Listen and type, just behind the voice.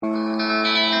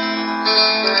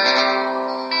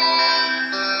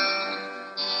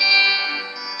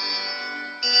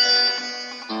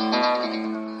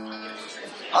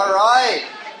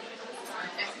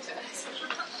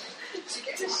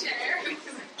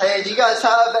Hey, do you guys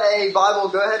have a Bible?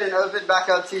 Go ahead and open back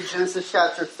up to Genesis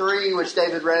chapter 3, which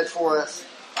David read for us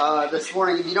this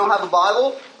morning. If you don't have a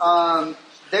Bible,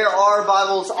 there are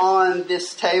Bibles on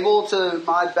this table to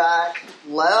my back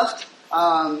left.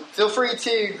 Feel free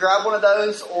to grab one of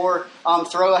those or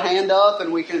throw a hand up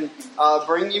and we can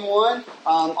bring you one.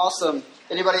 Awesome.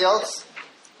 Anybody else?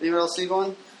 Anybody else see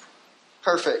one?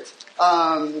 Perfect.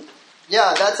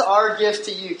 Yeah, that's our gift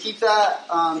to you. Keep that.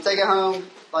 Take it home.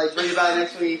 Bring it back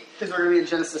next week because we're going to be in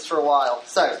Genesis for a while.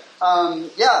 So,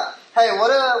 yeah. Hey,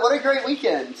 what a great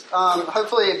weekend.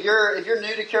 Hopefully, if you're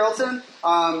new to Carrollton,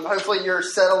 hopefully you're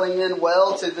settling in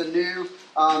well to the new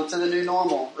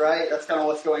normal, right? That's kind of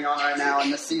what's going on right now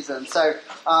in this season. So,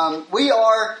 we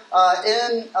are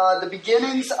in the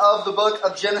beginnings of the book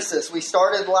of Genesis. We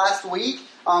started last week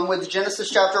with Genesis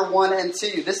chapter 1 and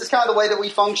 2. This is kind of the way that we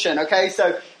function, okay?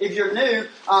 So if you're new,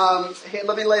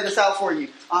 let me lay this out for you.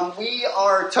 We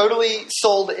are totally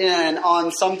sold in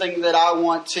on something that I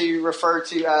want to refer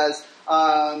to as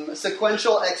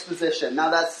sequential exposition. Now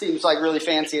that seems like really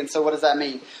fancy, and so what does that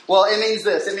mean? Well, it means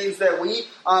this. It means that we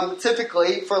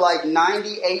typically, for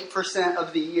 98%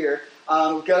 of the year,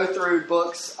 go through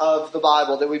books of the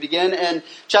Bible. That we begin in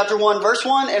chapter 1, verse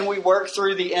 1, and we work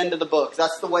through the end of the book.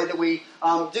 That's the way that we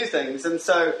do things. And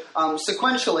so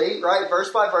sequentially, right, verse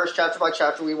by verse, chapter by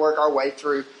chapter, we work our way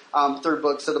through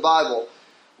books of the Bible.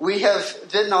 We have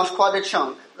bitten off quite a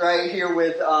chunk right here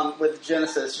with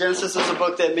Genesis. Genesis is a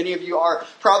book that many of you are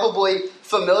probably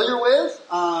familiar with,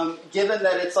 given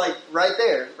that it's right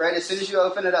there, right? As soon as you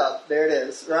open it up, there it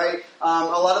is, right? A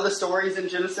lot of the stories in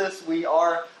Genesis we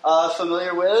are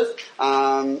familiar with.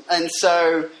 And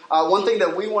so one thing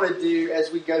that we want to do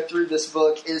as we go through this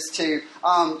book is to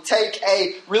take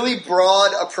a really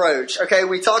broad approach. Okay,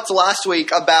 we talked last week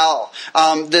about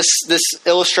this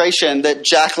illustration that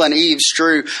Jacqueline Eves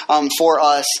drew for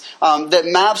us that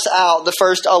maps out the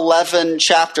first 11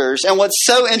 chapters. And what's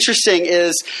so interesting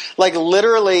is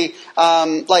literally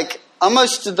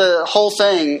almost the whole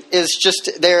thing is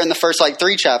just there in the first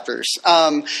 3 chapters.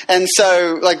 And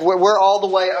so we're all the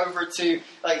way over to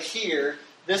here.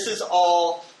 This is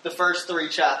all the first 3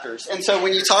 chapters. And so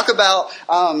when you talk about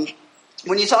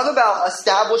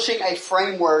establishing a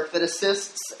framework that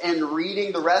assists in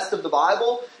reading the rest of the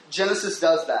Bible, Genesis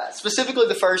does that. Specifically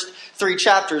the first 3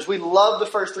 chapters. We love the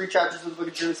first 3 chapters of the book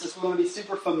of Genesis. We want to be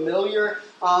super familiar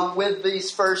with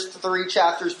these first 3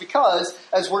 chapters because,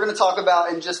 as we're going to talk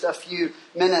about in just a few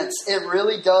minutes, it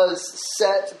really does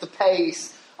set the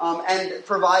pace and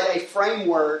provide a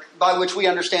framework by which we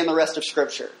understand the rest of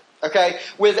Scripture. Okay?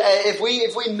 If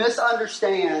we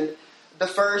misunderstand the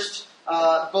first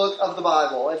book of the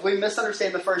Bible, if we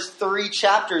misunderstand the first 3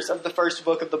 chapters of the first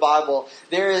book of the Bible,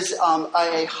 there is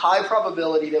a high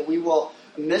probability that we will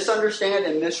misunderstand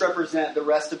and misrepresent the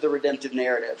rest of the redemptive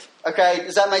narrative. Okay,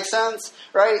 does that make sense?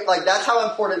 Right? That's how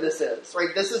important this is. Right?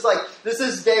 This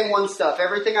is day one stuff.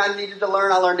 Everything I needed to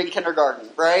learn, I learned in kindergarten.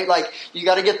 Right? You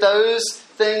got to get those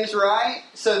things right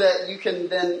so that you can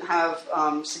then have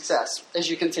success as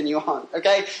you continue on.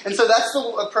 Okay? And so that's the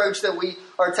approach that we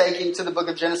are taking to the book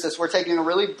of Genesis. We're taking a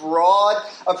really broad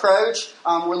approach.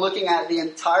 We're looking at the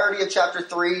entirety of chapter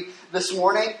 3 this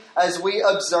morning as we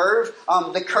observe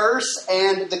the curse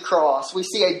and the cross. We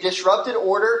see a disrupted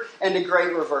order and a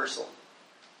great reversal.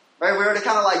 Right? We're going to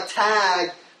kind of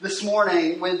tag this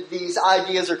morning with these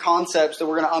ideas or concepts that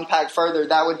we're going to unpack further.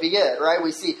 That would be it, right?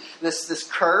 We see this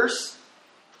curse,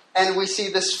 and we see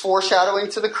this foreshadowing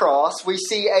to the cross. We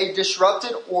see a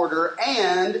disrupted order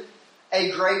and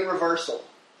a great reversal.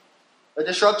 A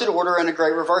disrupted order and a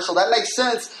great reversal. That makes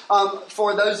sense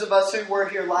for those of us who were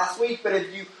here last week, but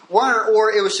if you weren't,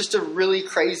 or it was just a really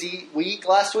crazy week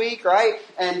last week, right?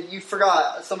 And you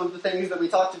forgot some of the things that we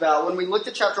talked about. When we looked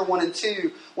at chapter 1 and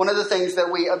 2, one of the things that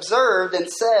we observed and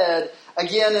said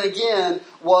again and again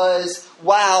was,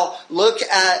 wow, look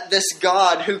at this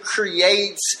God who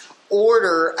creates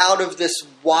order out of this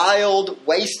wild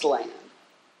wasteland.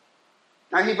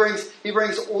 Now he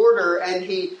brings order and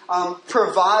he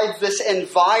provides this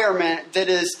environment that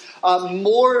is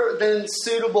more than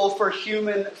suitable for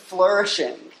human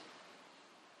flourishing.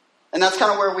 And that's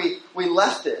kind of where we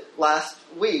left it last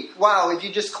week. Wow, if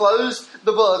you just close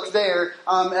the book there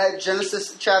at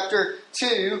Genesis chapter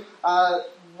 2,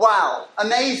 wow,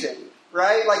 amazing.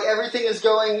 Right? Everything is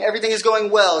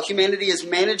going well. Humanity is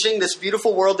managing this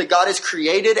beautiful world that God has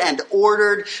created and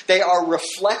ordered. They are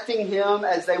reflecting Him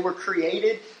as they were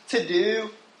created to do.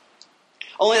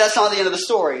 Only that's not the end of the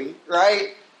story, right?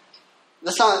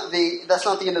 That's not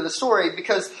the end of the story,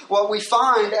 because what we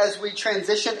find as we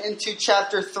transition into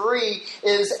chapter 3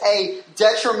 is a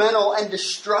detrimental and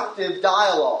destructive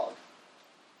dialogue.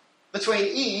 between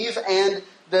Eve and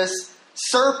this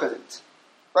serpent.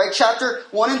 Right? Chapter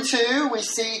 1 and 2, we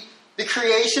see the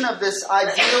creation of this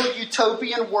ideal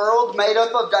utopian world made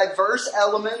up of diverse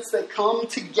elements that come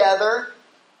together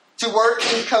to work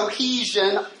in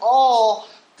cohesion, all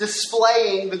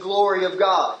displaying the glory of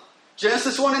God.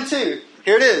 Genesis 1 and 2,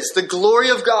 here it is, the glory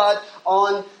of God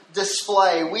on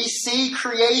display. We see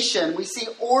creation, we see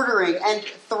ordering and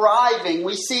thriving,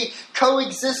 we see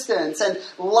coexistence and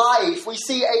life, we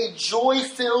see a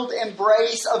joy-filled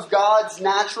embrace of God's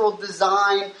natural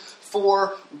design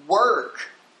for work.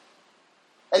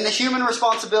 And the human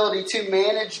responsibility to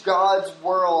manage God's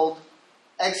world,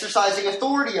 exercising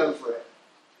authority over it.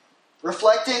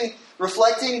 Reflecting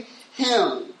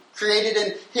Him, created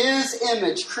in His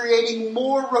image, creating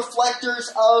more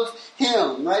reflectors of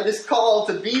Him. Right? This call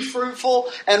to be fruitful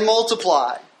and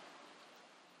multiply.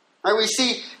 Right? We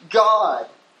see God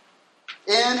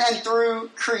in and through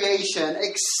creation,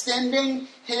 extending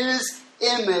His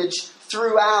image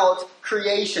throughout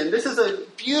creation. This is a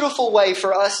beautiful way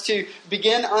for us to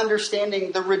begin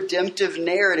understanding the redemptive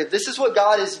narrative. This is what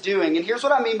God is doing. And here's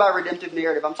what I mean by redemptive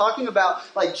narrative. I'm talking about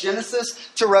like Genesis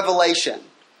to Revelation.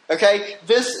 Okay?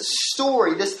 This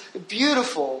story, this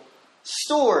beautiful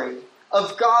story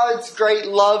of God's great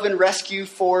love and rescue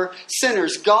for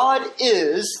sinners. God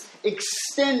is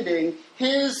extending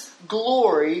His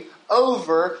glory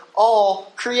over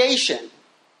all creation.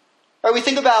 Right, we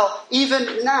think about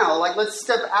even now, like let's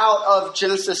step out of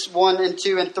Genesis 1 and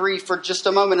 2 and 3 for just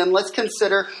a moment and let's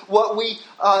consider what we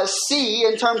see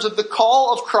in terms of the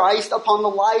call of Christ upon the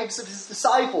lives of His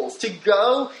disciples. To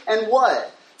go and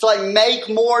what? To like make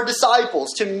more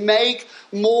disciples, to make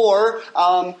more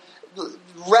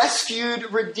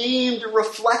rescued, redeemed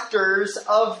reflectors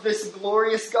of this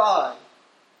glorious God.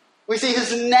 We see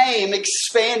His name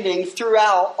expanding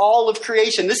throughout all of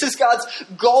creation. This is God's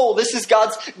goal. This is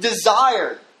God's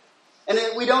desire. And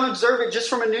we don't observe it just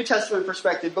from a New Testament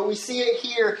perspective, but we see it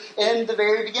here in the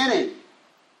very beginning.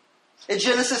 In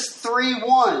Genesis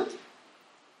 3:1,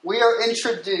 we are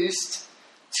introduced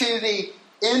to the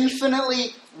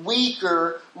infinitely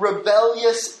weaker,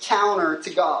 rebellious counter to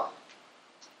God.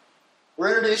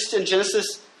 We're introduced in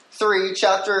Genesis 3,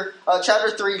 chapter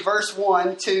 3, verse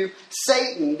 1, to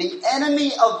Satan, the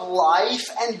enemy of life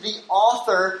and the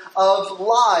author of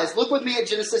lies. Look with me at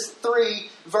Genesis 3,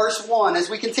 verse 1, as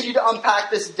we continue to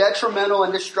unpack this detrimental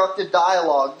and destructive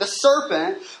dialogue. The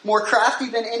serpent, more crafty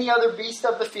than any other beast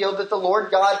of the field that the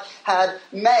Lord God had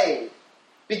made,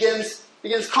 begins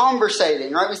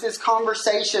conversating, right? We see this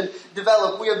conversation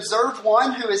develop. We observe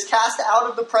one who is cast out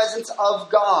of the presence of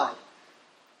God,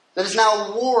 that is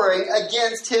now warring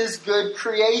against His good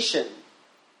creation.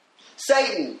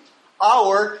 Satan,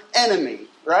 our enemy,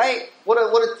 right? What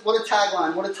a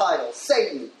tagline, what a title.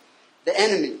 Satan, the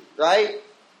enemy, right?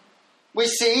 We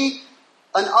see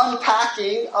an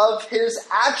unpacking of his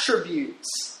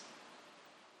attributes.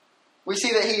 We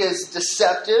see that he is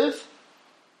deceptive,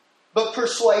 but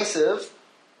persuasive.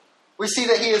 We see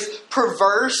that he is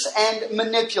perverse and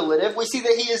manipulative. We see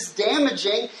that he is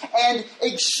damaging and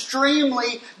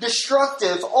extremely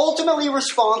destructive, ultimately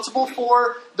responsible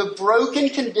for the broken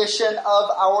condition of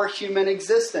our human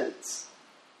existence.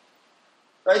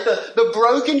 Right? The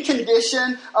broken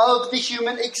condition of the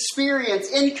human experience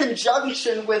in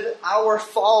conjunction with our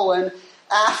fallen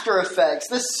after effects.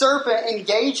 This serpent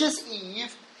engages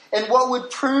Eve in what would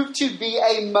prove to be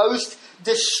a most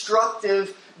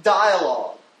destructive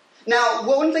dialogue. Now,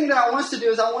 one thing that I want us to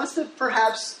do is I want us to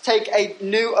perhaps take a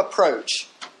new approach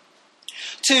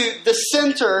to the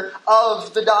center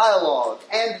of the dialogue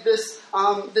and this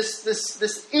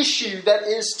issue that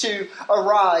is to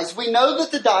arise. We know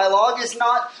that the dialogue is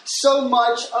not so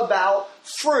much about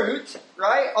fruit,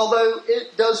 right? Although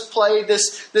it does play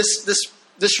this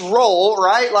role,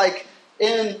 right? Like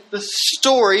in the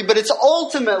story, but it's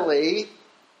ultimately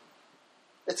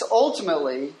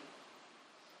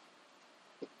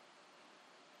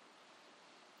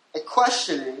a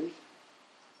questioning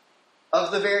of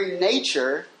the very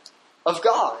nature of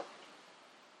God.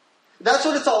 That's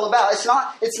what it's all about. It's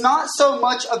not so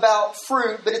much about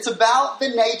fruit, but it's about the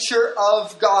nature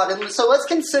of God. And so let's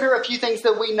consider a few things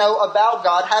that we know about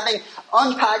God, having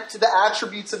unpacked the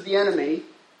attributes of the enemy.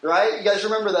 Right? You guys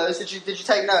remember those? Did you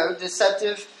take note?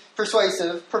 Deceptive,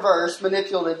 persuasive, perverse,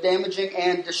 manipulative, damaging,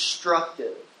 and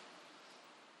destructive.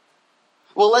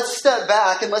 Well, let's step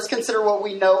back and let's consider what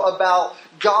we know about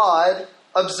God,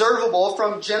 observable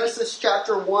from Genesis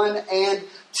chapter 1 and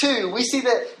 2. We see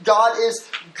that God is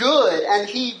good and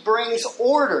He brings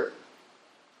order.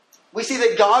 We see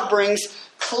that God brings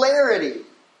clarity,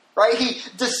 right? He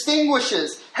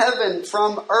distinguishes heaven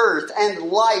from earth and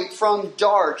light from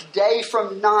dark, day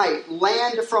from night,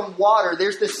 land from water.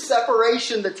 There's this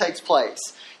separation that takes place.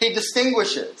 He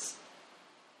distinguishes.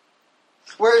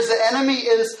 Whereas the enemy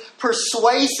is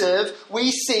persuasive,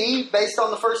 we see, based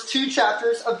on the first 2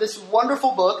 chapters of this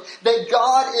wonderful book, that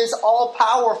God is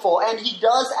all-powerful and He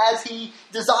does as He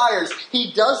desires.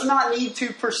 He does not need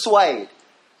to persuade.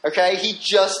 Okay? He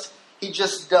just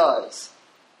does.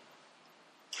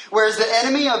 Whereas the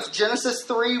enemy of Genesis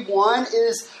 3:1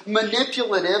 is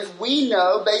manipulative, we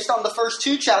know, based on the first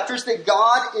 2 chapters, that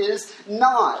God is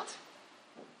not.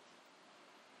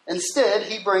 Instead,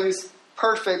 He brings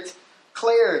perfect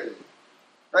clarity.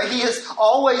 Right? He has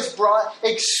always brought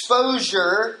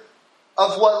exposure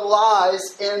of what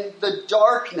lies in the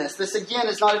darkness. This, again,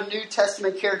 is not a New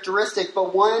Testament characteristic,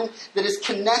 but one that is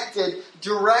connected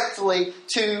directly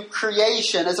to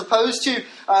creation. As opposed to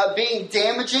being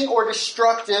damaging or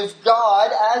destructive,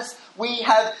 God, as we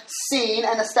have seen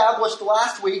and established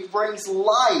last week, brings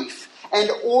life and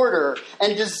order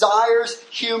and desires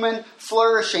human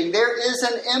flourishing. There is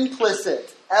an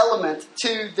implicit element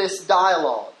to this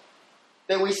dialogue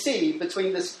that we see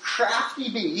between this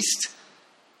crafty beast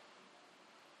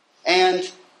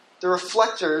and the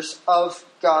reflectors of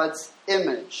God's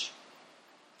image.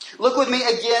 Look with me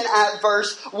again at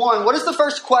verse 1. What is the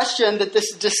first question that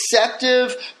this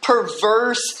deceptive,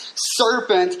 perverse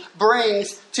serpent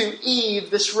brings to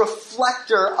Eve, this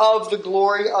reflector of the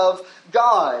glory of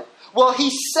God? Well,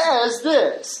 he says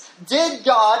this: did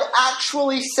God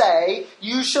actually say,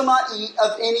 you shall not eat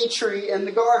of any tree in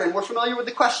the garden? We're familiar with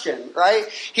the question, right?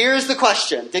 Here's the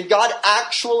question. Did God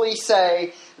actually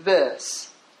say this?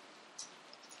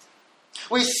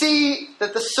 We see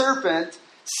that the serpent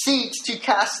seeks to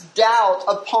cast doubt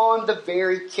upon the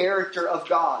very character of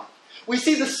God. We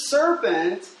see the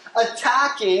serpent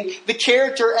attacking the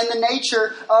character and the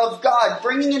nature of God,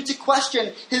 bringing into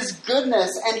question His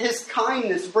goodness and His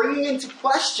kindness, bringing into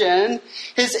question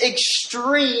His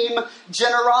extreme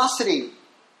generosity.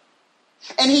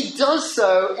 And He does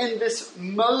so in this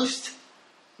most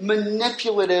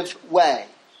manipulative way.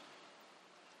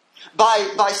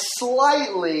 By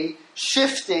slightly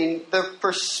shifting the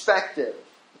perspective.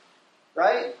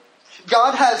 Right?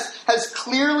 God has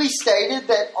clearly stated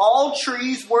that all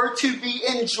trees were to be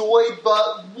enjoyed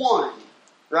but one.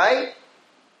 Right?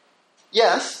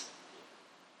 Yes.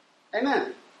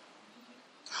 Amen.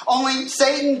 Only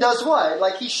Satan does what?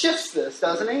 Like he shifts this,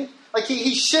 doesn't he? Like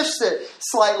he shifts it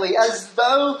slightly as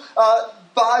though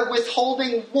by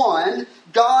withholding one,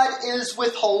 God is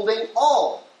withholding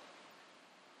all.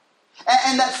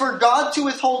 And that for God to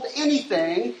withhold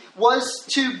anything was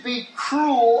to be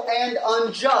cruel and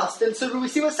unjust. And so do we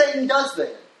see what Satan does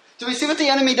there? Do we see what the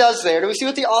enemy does there? Do we see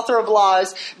what the author of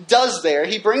lies does there?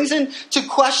 He brings into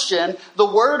question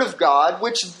the Word of God,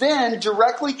 which then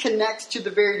directly connects to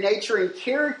the very nature and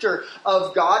character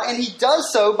of God. And he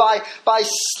does so by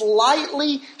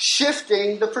slightly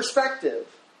shifting the perspective.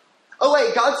 Oh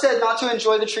wait, God said not to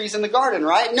enjoy the trees in the garden,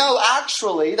 right? No,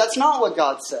 actually, that's not what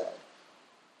God said.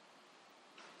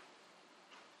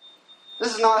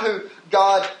 This is not who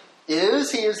God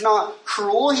is. He is not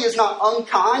cruel. He is not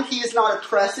unkind. He is not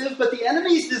oppressive. But the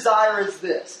enemy's desire is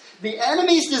this. The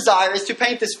enemy's desire is to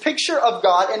paint this picture of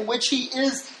God in which He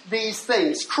is these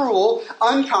things: cruel,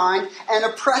 unkind, and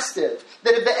oppressive.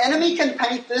 That if the enemy can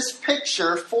paint this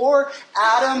picture for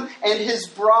Adam and his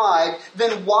bride,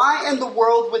 then why in the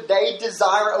world would they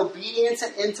desire obedience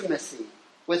and intimacy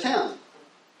with Him?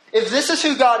 If this is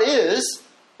who God is,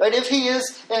 right, if He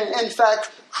is in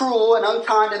fact cruel and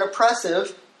unkind and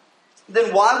oppressive,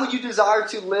 then why would you desire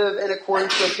to live in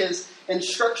accordance with His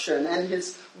instruction and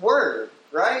His word,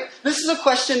 right? This is a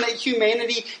question that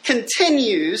humanity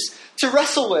continues to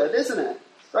wrestle with, isn't it?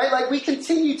 Right? Like we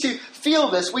continue to feel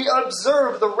this. We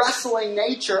observe the wrestling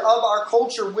nature of our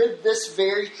culture with this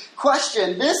very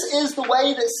question. This is the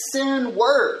way that sin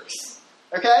works.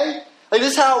 Okay? Like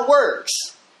this is how it works.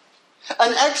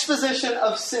 An exposition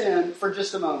of sin for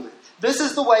just a moment. This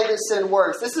is the way that sin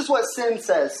works. This is what sin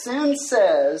says. Sin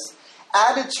says,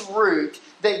 at its root,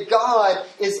 that God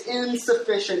is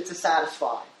insufficient to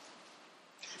satisfy.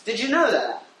 Did you know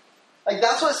that? Like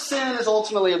that's what sin is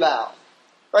ultimately about.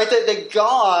 Right? That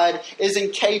God is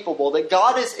incapable, that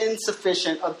God is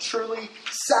insufficient of truly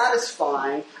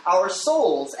satisfying our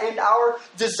souls and our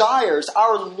desires,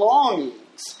 our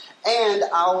longings, and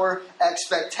our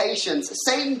expectations.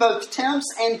 Satan both tempts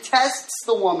and tests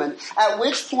the woman, at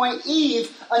which point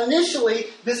Eve, initially,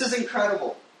 this is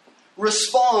incredible,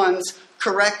 responds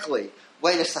correctly.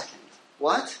 Wait a second.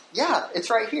 What? Yeah, it's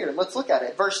right here. Let's look at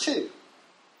it. Verse 2.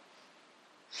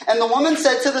 And the woman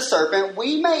said to the serpent,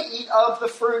 we may eat of the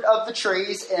fruit of the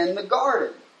trees in the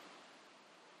garden.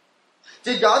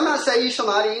 Did God not say you shall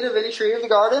not eat of any tree of the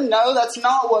garden? No, that's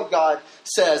not what God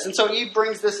says. And so Eve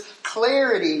brings this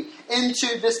clarity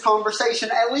into this conversation,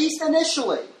 at least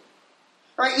initially.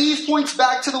 Right? Eve points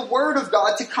back to the Word of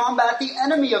God to combat the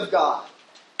enemy of God.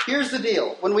 Here's the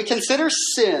deal. When we consider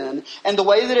sin and the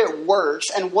way that it works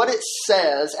and what it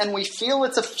says, and we feel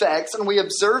its effects and we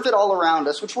observe it all around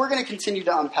us, which we're going to continue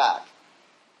to unpack,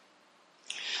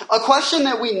 a question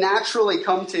that we naturally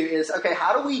come to is, okay,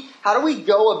 how do we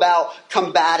go about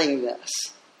combating this?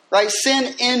 Right?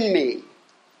 Sin in me.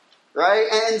 Right?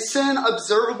 And sin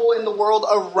observable in the world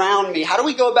around me. How do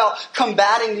we go about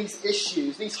combating these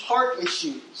issues, these heart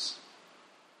issues?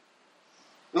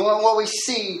 And what we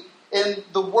see in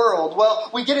the world, well,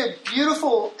 we get a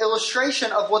beautiful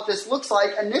illustration of what this looks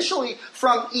like initially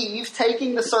from Eve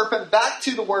taking the serpent back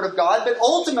to the Word of God, but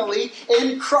ultimately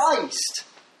in Christ.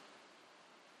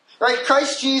 Right?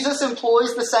 Christ Jesus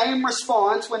employs the same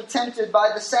response when tempted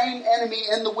by the same enemy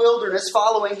in the wilderness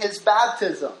following his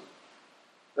baptism.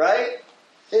 Right?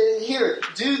 Here,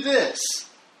 do this,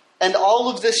 and all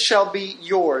of this shall be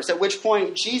yours. At which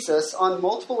point Jesus, on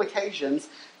multiple occasions,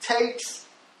 takes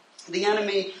the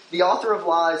enemy, the author of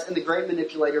lies, and the great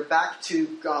manipulator back to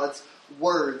God's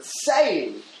Word,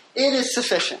 saying, it is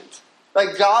sufficient.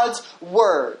 Right? God's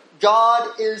Word.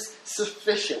 God is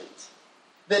sufficient.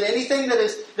 That anything that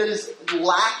is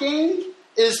lacking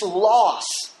is loss,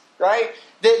 right?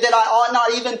 That I ought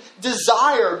not even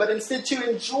desire, but instead to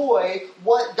enjoy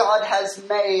what God has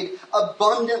made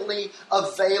abundantly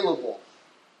available.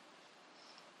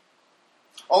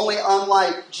 Only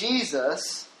unlike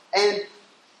Jesus, and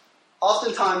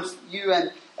oftentimes you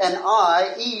and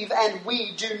I, Eve, and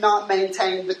we do not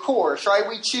maintain the course, right?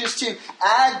 We choose to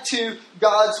add to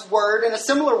God's Word in a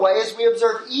similar way as we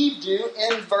observe Eve do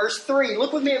in verse 3.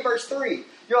 Look with me at verse 3.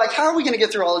 You're like, how are we going to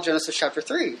get through all of Genesis chapter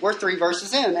 3? We're 3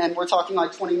 verses in, and we're talking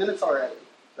like 20 minutes already,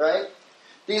 right?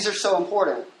 These are so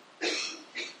important.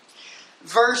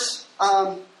 Verse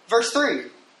 3.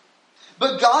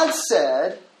 But God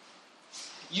said,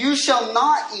 you shall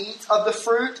not eat of the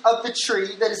fruit of the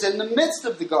tree that is in the midst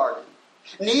of the garden.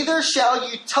 Neither shall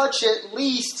you touch it,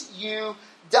 lest you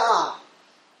die.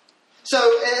 So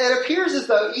it appears as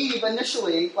though Eve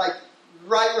initially,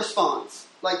 right response,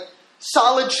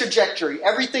 solid trajectory.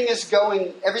 Everything is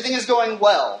going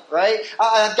well, right?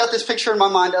 I've got this picture in my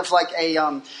mind of like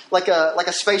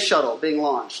a space shuttle being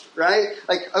launched, right?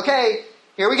 Okay,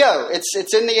 here we go.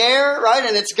 It's in the air, right?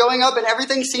 And it's going up and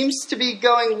everything seems to be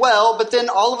going well, but then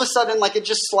all of a sudden, it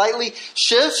just slightly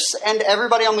shifts and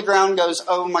everybody on the ground goes,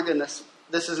 oh my goodness,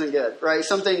 this isn't good, right?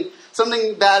 Something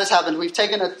bad has happened. We've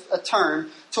taken a turn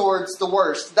towards the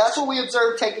worst. That's what we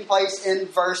observe taking place in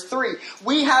verse 3.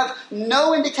 We have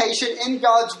no indication in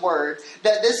God's Word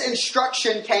that this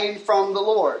instruction came from the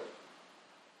Lord.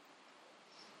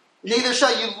 Neither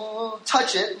shall you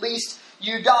touch it, lest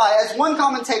you die. As one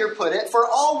commentator put it, for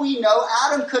all we know,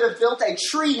 Adam could have built a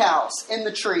tree house in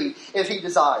the tree if he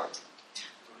desired.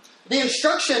 The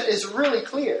instruction is really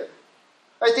clear.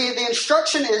 Right? The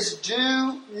instruction is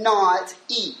do not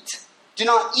eat. Do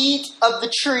not eat of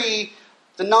the tree,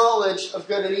 the knowledge of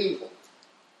good and evil.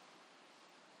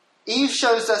 Eve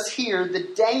shows us here the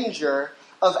danger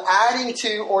of adding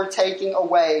to or taking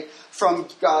away from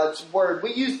God's Word.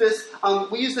 We use this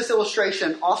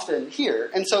illustration often here.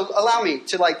 And so allow me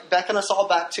to beckon us all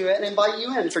back to it and invite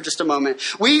you in for just a moment.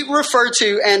 We refer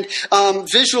to and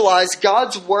visualize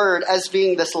God's Word as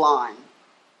being this line.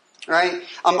 Right?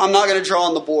 I'm not going to draw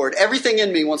on the board. Everything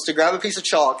in me wants to grab a piece of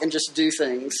chalk and just do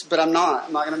things, but I'm not.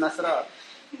 I'm not going to mess it up.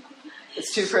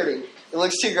 It's too pretty. It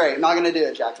looks too great. I'm not going to do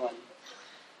it, Jacqueline.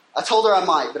 I told her I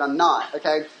might, but I'm not.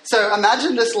 Okay? So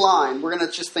imagine this line. We're going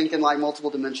to just think in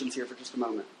multiple dimensions here for just a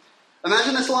moment.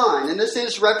 Imagine this line, and this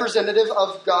is representative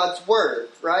of God's Word,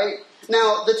 right?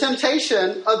 Now, the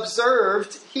temptation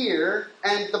observed here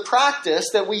and the practice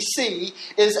that we see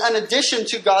is an addition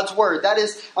to God's Word. That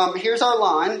is, here's our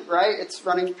line, right? It's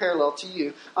running parallel to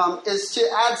you, is to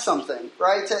add something,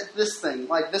 right? To this thing,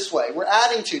 this way. We're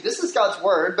adding to. This is God's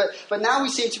Word, but now we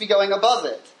seem to be going above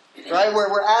it. Right, where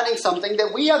we're adding something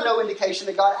that we have no indication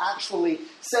that God actually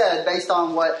said based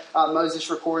on what Moses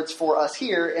records for us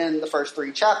here in the first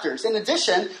 3 chapters. In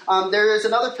addition, there is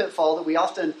another pitfall that we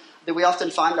often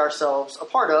find ourselves a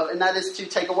part of, and that is to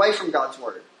take away from God's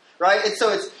Word. right? And so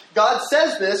it's, God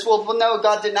says this, well, no,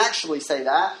 God didn't actually say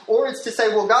that. Or it's to say,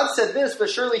 well, God said this, but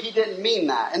surely he didn't mean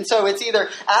that. And so it's either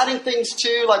adding things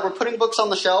to, like we're putting books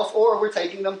on the shelf, or we're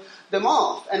taking them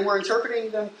off. And we're interpreting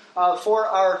them for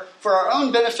our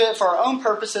own benefit, for our own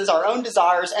purposes, our own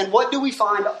desires. And what do we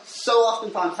find so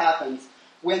oftentimes happens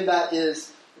when that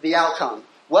is the outcome?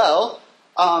 Well,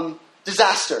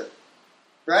 disaster,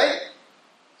 right?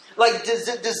 Like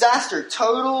disaster,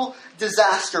 total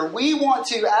disaster. We want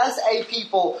to, as a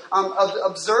people,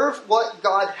 observe what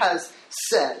God has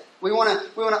said. We want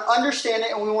to understand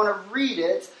it, and we want to read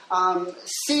it,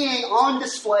 seeing on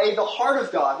display the heart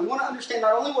of God. We want to understand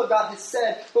not only what God has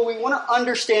said, but we want to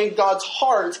understand God's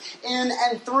heart in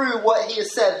and through what he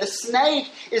has said. The snake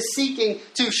is seeking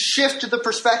to shift the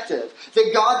perspective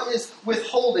that God is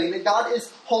withholding, that God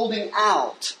is holding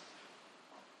out.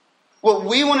 What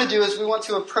we want to do is we want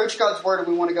to approach God's word and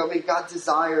we want to go, man, God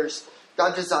desires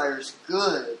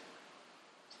good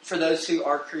for those who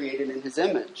are created in his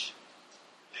image.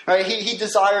 Right? He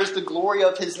desires the glory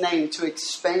of his name to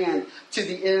expand to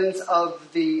the ends of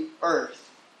the earth.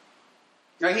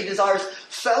 Right? He desires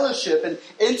fellowship and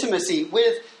intimacy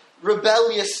with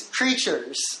rebellious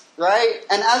creatures. Right?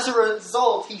 And as a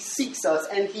result, he seeks us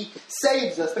and he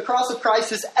saves us. The cross of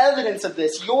Christ is evidence of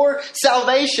this. Your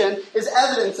salvation is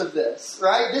evidence of this.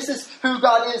 Right? This is who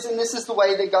God is, and this is the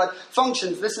way that God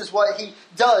functions. This is what he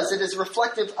does. It is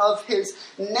reflective of his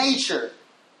nature.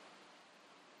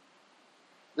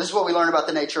 This is what we learn about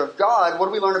the nature of God. What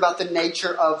do we learn about the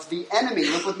nature of the enemy?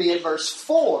 Look with me at verse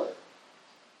 4.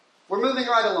 We're moving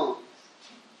right along.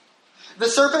 The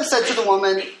serpent said to the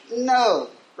woman, no.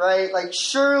 Right? Like,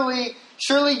 surely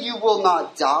you will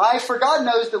not die, for God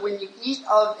knows that when you eat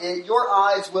of it, your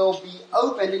eyes will be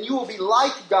opened, and you will be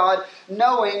like God,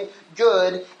 knowing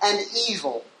good and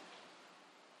evil.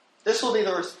 This will be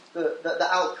the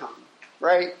outcome,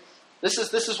 right? This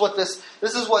is what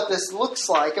this looks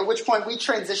like. At which point we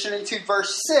transition into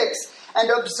verse 6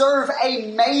 and observe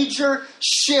a major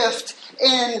shift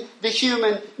in the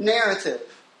human narrative.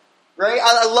 Right?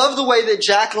 I love the way that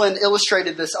Jacqueline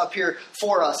illustrated this up here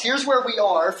for us. Here's where we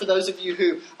are, for those of you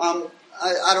who,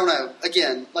 I don't know,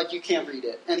 again, like you can't read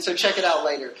it. And so check it out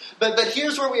later. But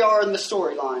here's where we are in the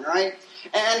storyline, right?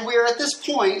 And we're at this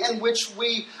point in which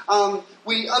we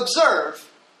observe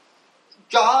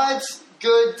God's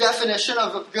good definition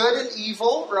of good and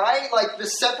evil, right? Like the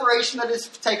separation that has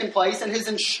taken place and his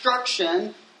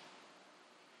instruction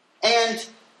and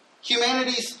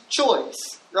humanity's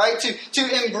choice. Right?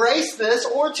 To embrace this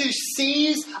or to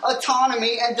seize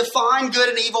autonomy and define good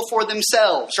and evil for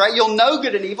themselves. Right? You'll know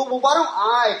good and evil. Well, why don't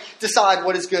I decide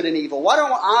what is good and evil? Why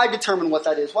don't I determine what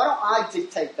that is? Why don't I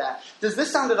dictate that? Does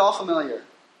this sound at all familiar?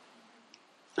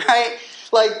 Right?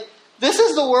 Like, this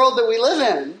is the world that we live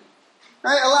in.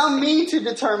 Right? Allow me to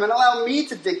determine. Allow me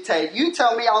to dictate. You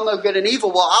tell me I'll know good and evil.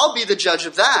 Well, I'll be the judge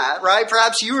of that. Right?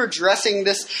 Perhaps you are dressing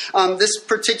this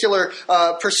particular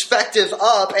perspective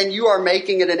up, and you are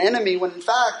making it an enemy. When in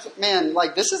fact, man,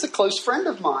 like this is a close friend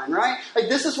of mine. Right? Like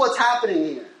this is what's happening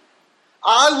here.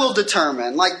 I will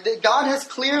determine. Like God has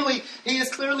clearly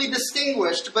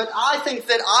distinguished, but I think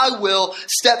that I will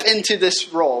step into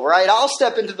this role, right? I'll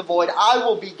step into the void. I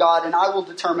will be God, and I will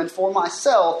determine for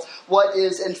myself what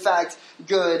is in fact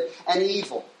good and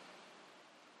evil.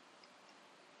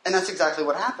 And that's exactly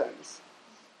what happens.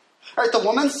 All right, the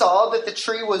woman saw that the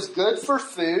tree was good for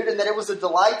food, and that it was a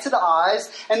delight to the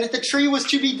eyes, and that the tree was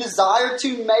to be desired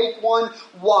to make one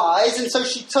wise. And so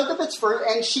she took of its fruit,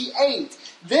 and she ate.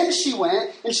 Then she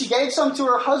went, and she gave some to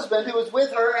her husband who was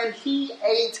with her, and he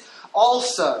ate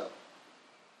also.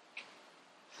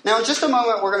 Now, in just a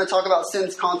moment, we're going to talk about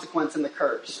sin's consequence and the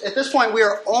curse. At this point, we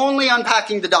are only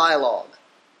unpacking the dialogue.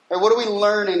 What are we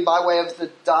learning by way of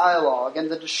the dialogue and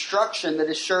the destruction that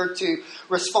is sure to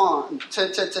respond,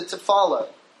 to follow?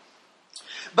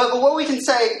 But what we can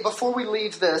say before we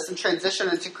leave this and transition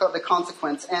into the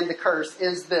consequence and the curse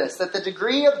is this, that the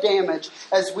degree of damage,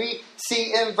 as we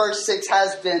see in verse 6,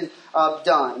 has been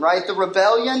done, right? The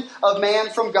rebellion of man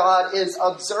from God is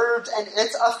observed, and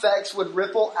its effects would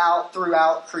ripple out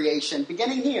throughout creation,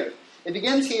 beginning here. It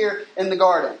begins here in the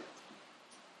garden.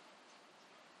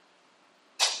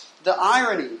 The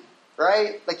irony,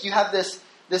 right? Like you have this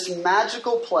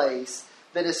magical place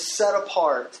that is set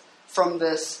apart from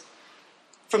this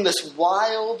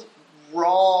wild,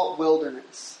 raw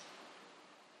wilderness.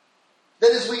 That,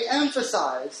 as we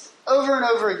emphasized over and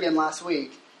over again last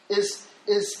week, is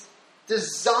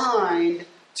designed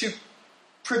to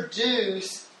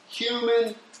produce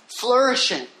human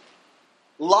flourishing,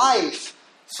 life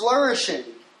flourishing,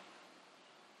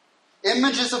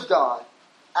 images of God,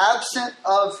 absent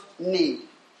of need.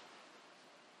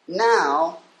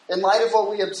 now, in light of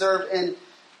what we observe in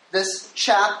this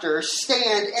chapter,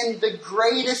 stand in the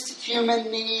greatest human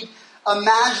need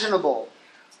imaginable.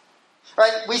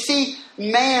 Right? We see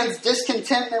man's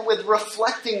discontentment with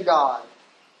reflecting God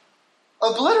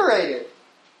obliterated,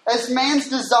 as man's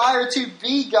desire to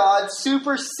be God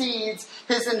supersedes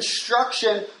his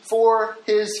instruction for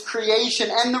his creation.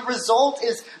 And the result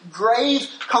is grave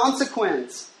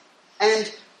consequence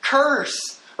and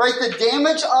curse. Right? The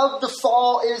damage of the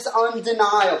fall is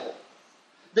undeniable.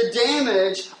 The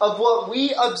damage of what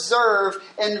we observe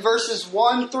in verses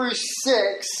 1 through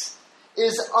 6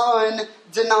 is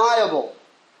undeniable.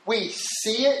 We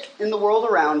see it in the world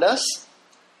around us.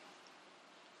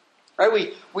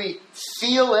 Right? We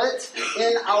feel it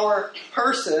in our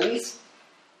persons.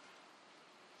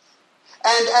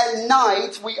 And at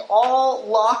night, we all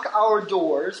lock our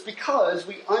doors because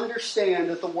we understand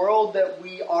that the world that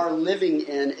we are living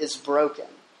in is broken.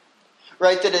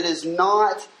 Right? That it is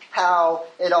not how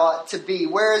it ought to be.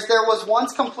 Whereas there was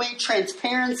once complete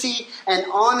transparency and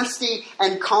honesty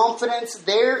and confidence,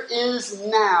 there is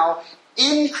now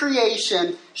in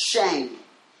creation shame.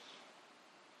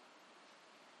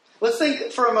 Let's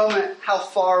think for a moment how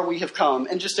far we have come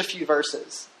in just a few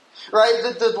verses. Right?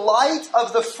 The delight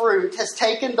of the fruit has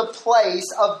taken the place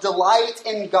of delight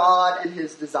in God and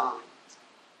His design.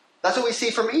 That's what we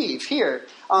see from Eve here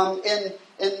in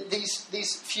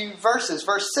these few verses.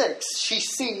 Verse 6, she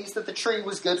sees that the tree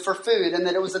was good for food and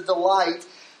that it was a delight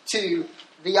to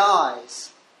the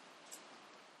eyes.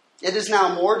 It is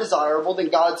now more desirable than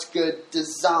God's good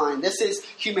design. This is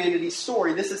humanity's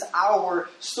story. This is our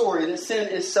story. That sin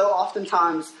is so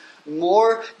oftentimes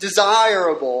more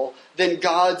desirable than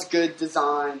God's good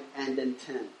design and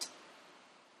intent.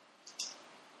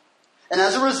 And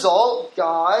as a result,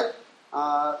 God,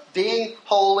 being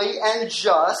holy and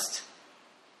just,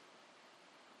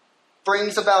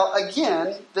 brings about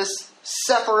again this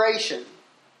separation.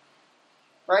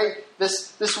 Right?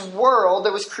 This world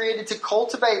that was created to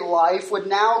cultivate life would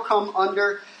now come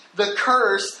under the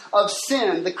curse of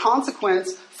sin, the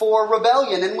consequence for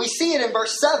rebellion. And we see it in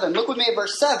verse 7. Look with me at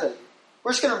verse 7.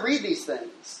 We're just going to read these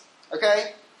things.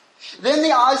 Okay? Then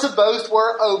the eyes of both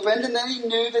were opened, and then he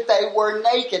knew that they were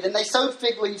naked. And they sewed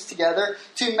fig leaves together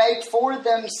to make for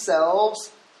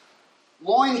themselves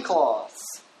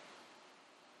loincloths.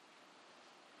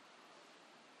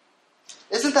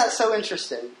 Isn't that so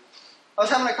interesting? I was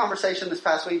having a conversation this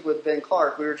past week with Ben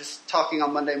Clark. We were just talking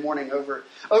on Monday morning over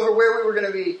where we were going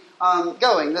to be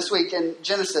going this week in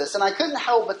Genesis. And I couldn't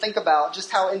help but think about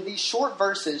just how in these short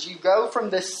verses you go from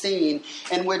this scene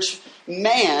in which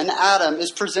man, Adam,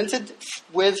 is presented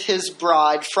with his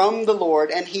bride from the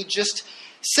Lord, and he just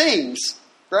sings,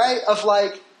 right, of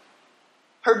like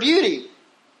her beauty,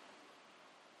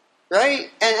 right?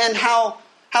 And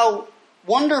how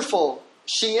wonderful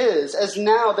she is, as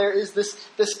now there is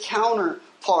this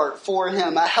counterpart for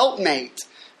him, a helpmate,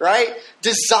 right?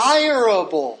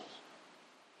 Desirable.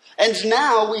 And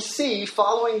now we see,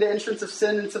 following the entrance of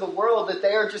sin into the world, that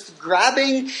they are just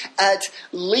grabbing at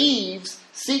leaves,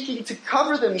 seeking to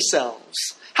cover themselves.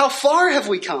 How far have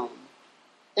we come?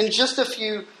 In just a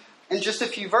few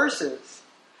verses.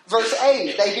 Verse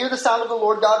 8, they hear the sound of the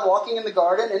Lord God walking in the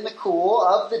garden in the cool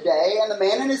of the day, and the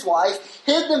man and his wife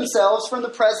hid themselves from the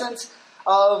presence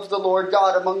of the Lord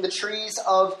God among the trees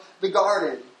of the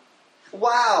garden.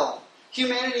 Wow!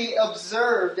 Humanity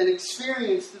observed and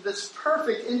experienced this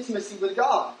perfect intimacy with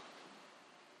God.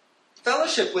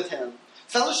 Fellowship with Him.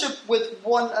 Fellowship with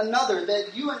one another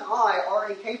that you and I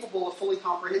are incapable of fully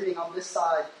comprehending on this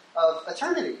side of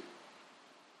eternity.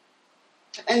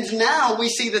 And now we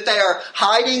see that they are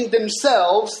hiding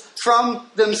themselves from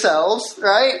themselves,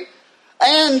 right?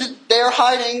 And they're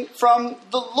hiding from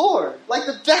the Lord. Like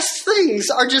the best things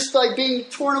are just like being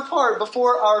torn apart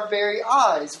before our very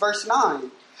eyes. Verse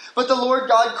 9. But the Lord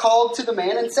God called to the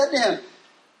man and said to him,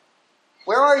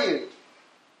 "Where are you?"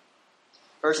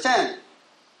 Verse 10.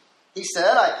 He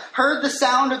said, "I heard the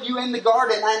sound of you in the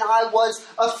garden and I was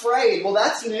afraid." Well,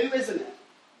 that's new, isn't it?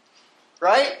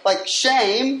 Right? Like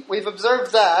shame, we've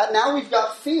observed that. Now we've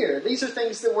got fear. These are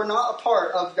things that were not a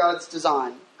part of God's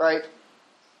design, right?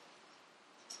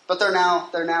 But they're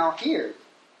now here.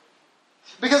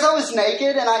 Because I was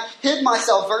naked and I hid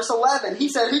myself. Verse 11. He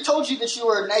said, "Who told you that you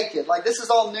were naked?" Like this is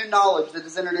all new knowledge that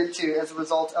is entered into as a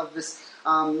result of this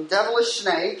devilish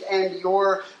snake and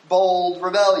your bold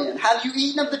rebellion. "Have you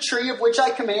eaten of the tree of which I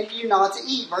commanded you not to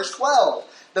eat?" Verse 12.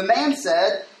 The man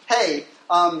said, "Hey,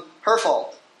 her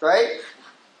fault," right?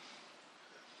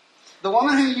 "The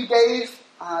woman who you gave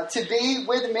to be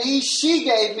with me, she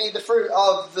gave me the fruit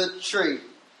of the tree.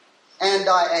 And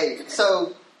I ate."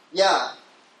 So, yeah,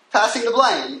 passing the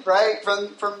blame, right?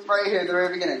 From right here at the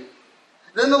very beginning.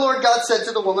 Then the Lord God said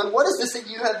to the woman, what is this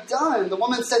that you have done? The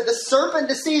woman said, the serpent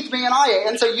deceived me and I ate.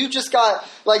 And so you just got,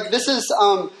 this is,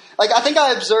 I think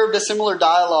I observed a similar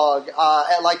dialogue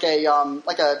at like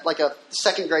a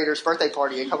second grader's birthday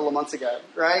party a couple of months ago,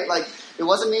 right? Like, it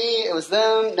wasn't me, it was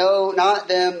them, no, not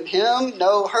them, him,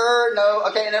 no, her, no,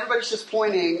 okay, and everybody's just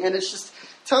pointing, and it's just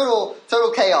total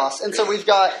chaos. And so we've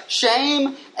got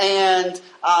shame and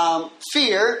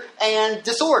fear and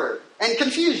disorder. And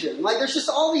confusion. There's just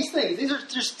all these things. These are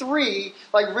just three,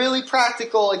 really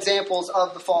practical examples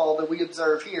of the fall that we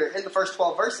observe here in the first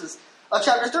 12 verses of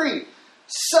chapter 3.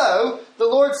 So, the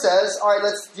Lord says, all right,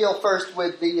 let's deal first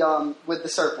with the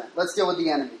serpent. Let's deal with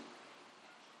the enemy.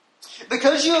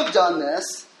 Because you have done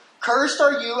this, cursed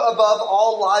are you above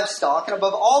all livestock and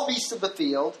above all beasts of the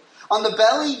field. On your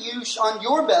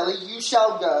belly you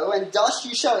shall go, and dust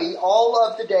you shall eat all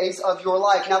of the days of your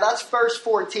life. Now that's verse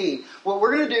 14. What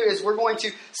we're going to do is we're going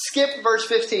to skip verse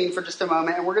 15 for just a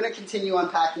moment, and we're going to continue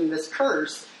unpacking this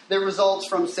curse that results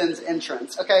from sin's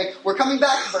entrance. Okay, we're coming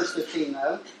back to verse 15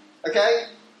 though. Okay,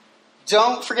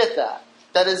 don't forget that.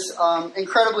 That is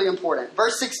incredibly important.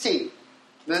 Verse 16,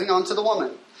 moving on to the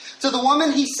woman. To the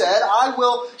woman he said, I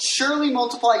will surely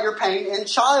multiply your pain in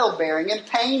childbearing. In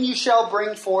pain you shall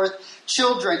bring forth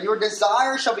children. Your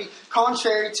desire shall be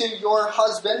contrary to your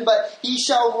husband, but he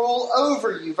shall rule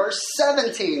over you. Verse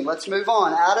 17, let's move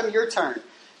on. Adam, your turn.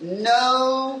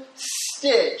 No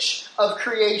stitch of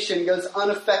creation goes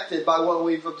unaffected by what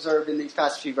we've observed in these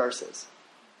past few verses.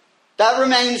 That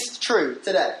remains true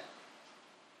today.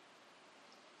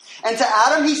 And to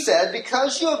Adam he said,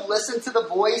 because you have listened to the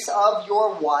voice of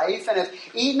your wife and have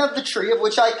eaten of the tree of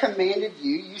which I commanded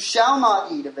you, you shall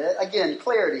not eat of it. Again,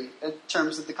 clarity in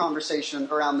terms of the conversation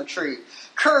around the tree.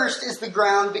 Cursed is the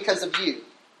ground because of you.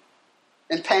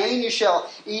 In pain you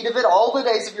shall eat of it all the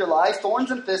days of your life.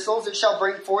 Thorns and thistles it shall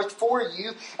bring forth for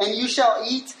you, and you shall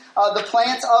eat the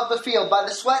plants of the field. By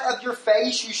the sweat of your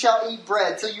face you shall eat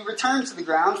bread till you return to the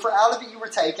ground, for out of it you were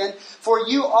taken. For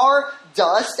you are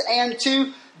dust, and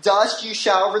to dust you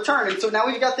shall return. And so now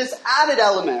we've got this added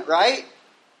element, right?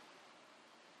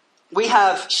 We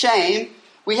have shame,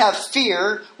 we have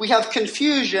fear, we have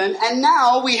confusion, and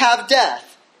now we have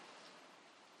death.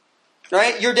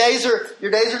 Right? Your days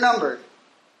are numbered.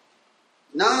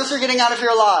 None of us are getting out of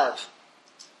here alive.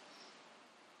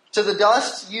 To the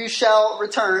dust you shall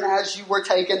return as you were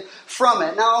taken from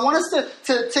it. Now I want us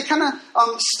to kind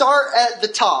of start at the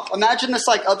top. Imagine this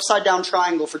upside down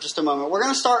triangle for just a moment. We're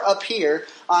going to start up here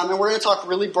and we're going to talk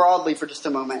really broadly for just a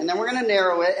moment. And then we're going to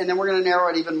narrow it, and then we're going to narrow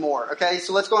it even more. Okay,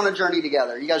 so let's go on a journey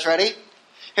together. You guys ready?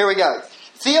 Here we go.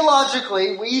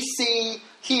 Theologically, we see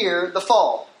here the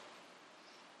fall.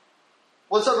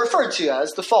 What's it referred to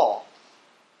as the fall?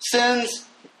 Sin's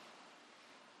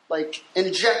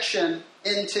injection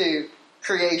into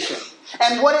creation.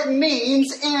 And what it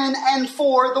means in and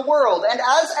for the world. And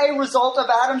as a result of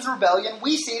Adam's rebellion,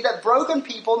 we see that broken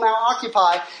people now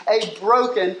occupy a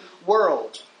broken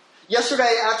world.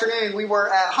 Yesterday afternoon we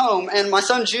were at home, and my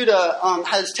son Judah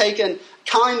has taken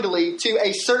kindly to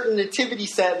a certain nativity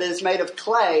set that is made of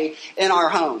clay in our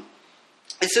home.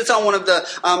 It sits on one of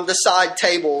the side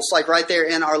tables, right there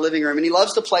in our living room. And he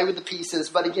loves to play with the pieces,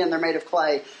 but again, they're made of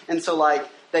clay. And so,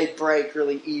 they break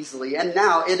really easily. And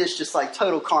now it is just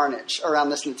total carnage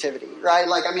around this nativity, right?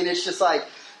 It's just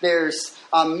there's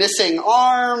missing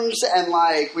arms, and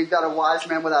we've got a wise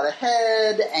man without a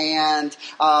head, and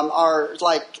our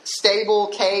stable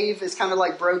cave is kind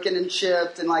of broken and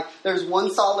chipped, and there's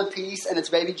one solid piece, and it's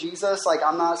baby Jesus.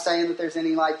 I'm not saying that there's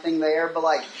any thing there, but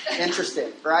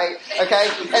interesting, right? Okay,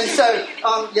 and so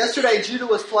yesterday Judah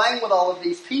was playing with all of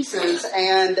these pieces,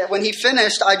 and when he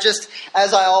finished, I just,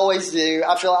 as I always do,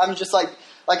 I feel I'm just like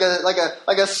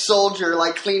a soldier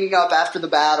cleaning up after the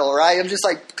battle, right? I'm just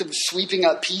sweeping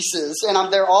up pieces,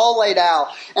 and they're all laid out,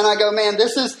 and I go, man,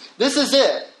 this is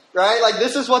it, right?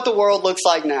 This is what the world looks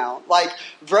like now,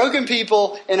 broken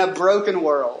people in a broken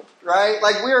world, right?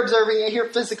 We're observing it here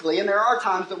physically, and there are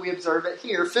times that we observe it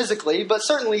here physically, but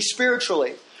certainly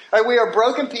spiritually. Right, we are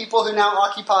broken people who now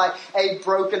occupy a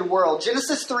broken world.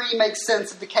 Genesis 3 makes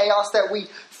sense of the chaos that we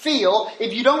feel.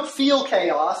 If you don't feel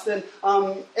chaos, then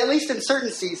at least in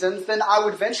certain seasons, then I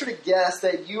would venture to guess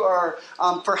that you are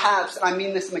perhaps, and I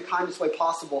mean this in the kindest way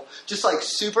possible, just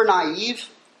super naive,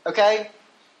 okay?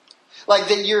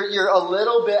 That you're a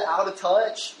little bit out of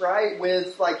touch, right,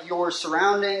 with your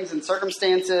surroundings and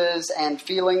circumstances and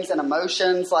feelings and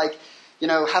emotions.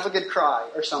 Have a good cry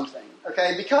or something,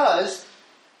 okay? Because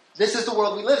This is the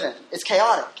world we live in. It's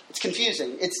chaotic. It's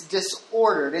confusing. It's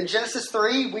disordered. In Genesis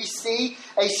 3, we see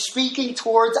a speaking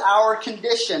towards our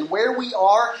condition, where we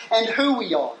are and who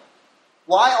we are.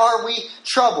 Why are we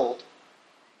troubled?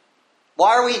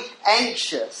 Why are we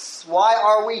anxious? Why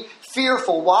are we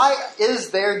fearful? Why is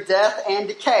there death and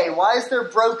decay? Why is there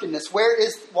brokenness?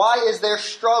 Why is there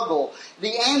struggle?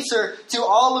 The answer to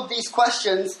all of these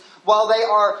questions, while they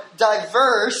are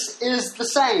diverse, is the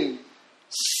same.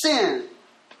 Sin.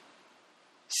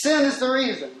 Sin is the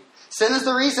reason. Sin is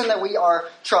the reason that we are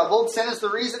troubled. Sin is the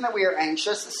reason that we are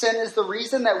anxious. Sin is the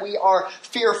reason that we are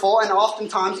fearful, and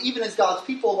oftentimes, even as God's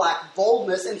people, lack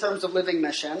boldness in terms of living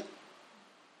mission.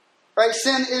 Right?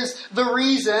 Sin is the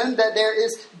reason that there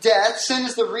is death. Sin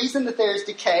is the reason that there is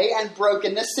decay and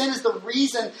brokenness. Sin is the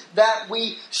reason that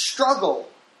we struggle.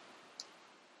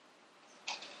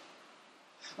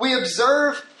 We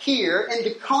observe here in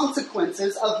the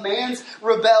consequences of man's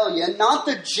rebellion, not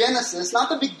the genesis, not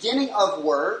the beginning of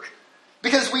work,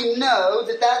 because we know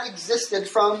that that existed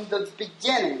from the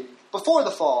beginning, before the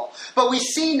fall. But we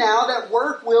see now that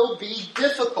work will be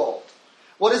difficult.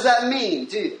 What does that mean?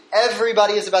 Dude,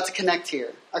 everybody is about to connect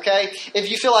here, okay? If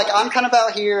you feel like I'm kind of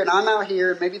out here and I'm out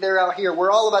here, maybe they're out here,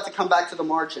 we're all about to come back to the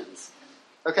margins,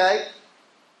 okay?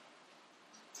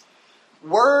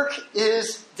 Work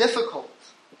is difficult.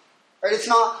 Right? It's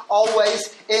not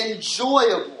always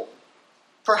enjoyable.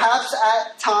 Perhaps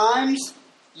at times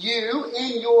you,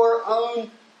 in your own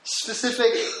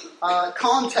specific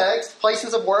context,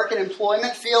 places of work and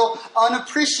employment, feel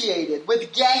unappreciated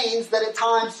with gains that at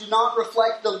times do not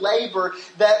reflect the labor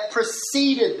that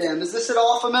preceded them. Is this at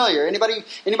all familiar?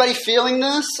 Anybody feeling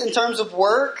this in terms of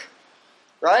work?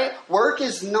 Right? Work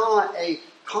is not a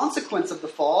consequence of the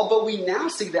fall, but we now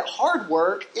see that hard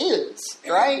work is,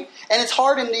 right? And it's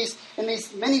hard in these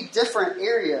many different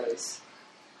areas.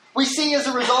 We see as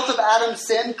a result of Adam's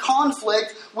sin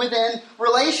conflict within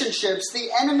relationships. The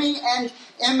enemy and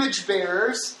image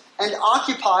bearers and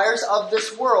occupiers of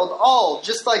this world, all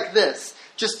just like this,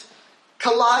 just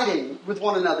colliding with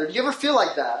one another. Do you ever feel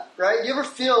like that, right? You ever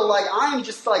feel like I'm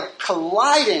just like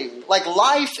colliding? Like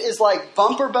life is like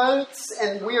bumper boats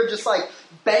and we are just like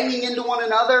banging into one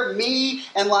another. Me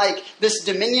and like this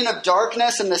dominion of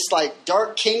darkness and this like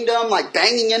dark kingdom like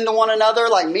banging into one another.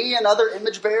 Like me and other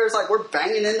image bearers, like we're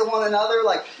banging into one another.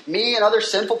 Like me and other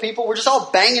sinful people, we're just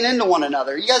all banging into one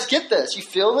another. You guys get this? You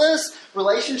feel this?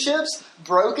 Relationships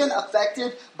broken,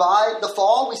 affected by the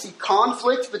fall. We see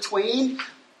conflict between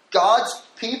God's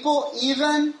people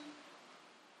even,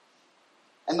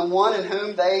 and the one in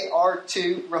whom they are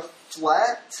to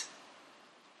reflect.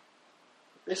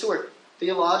 So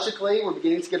theologically, we're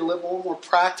beginning to get a little more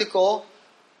practical.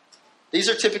 These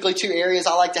are typically two areas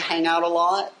I like to hang out a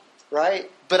lot, right?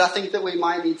 But I think that we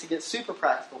might need to get super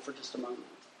practical for just a moment.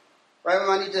 Right? We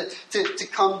might need to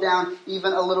come down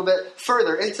even a little bit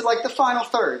further into like the final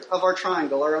third of our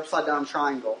triangle, our upside down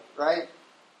triangle, right?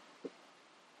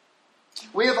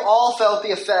 We have all felt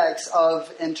the effects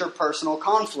of interpersonal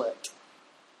conflict.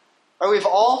 Right? We've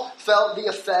all felt the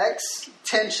effects,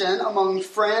 tension among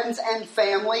friends and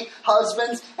family,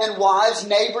 husbands and wives,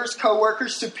 neighbors,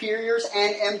 coworkers, superiors,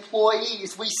 and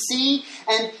employees. We see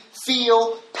and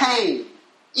feel pain.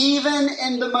 Even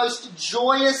in the most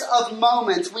joyous of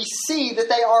moments, we see that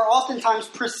they are oftentimes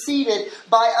preceded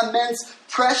by immense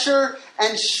pressure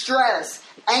and stress,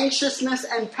 anxiousness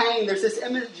and pain. There's this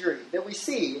imagery that we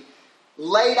see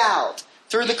laid out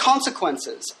through the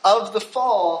consequences of the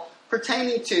fall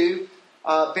pertaining to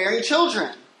bearing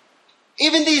children.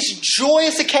 Even these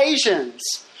joyous occasions,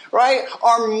 right,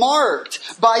 are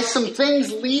marked by some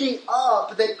things leading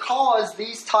up that cause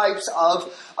these types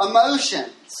of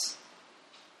emotions.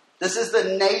 This is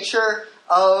the nature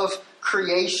of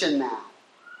creation now.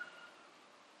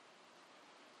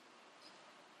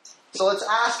 So let's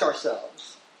ask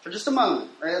ourselves for just a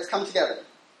moment, right? Let's come together.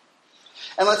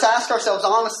 And let's ask ourselves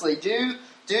honestly, do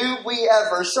we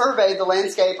ever survey the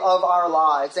landscape of our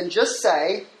lives and just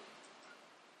say,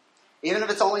 even if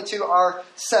it's only to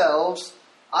ourselves,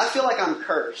 I feel like I'm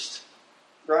cursed,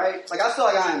 right? Like I feel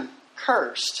like I'm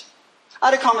cursed.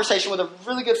 I had a conversation with a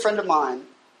really good friend of mine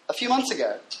a few months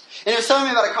ago. And he was telling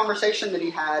me about a conversation that he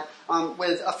had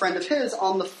with a friend of his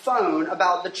on the phone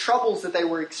about the troubles that they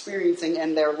were experiencing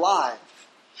in their life.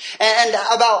 And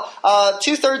about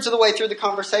 2/3 of the way through the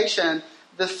conversation,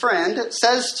 the friend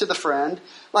says to the friend,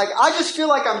 like, I just feel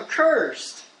like I'm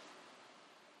cursed.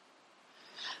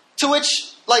 To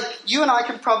which, like, you and I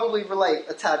can probably relate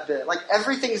a tad bit. Like,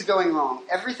 everything's going wrong.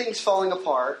 Everything's falling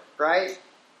apart, right?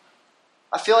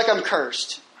 I feel like I'm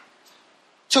cursed.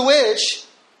 To which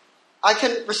I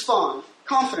can respond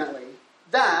confidently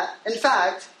that, in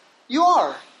fact, you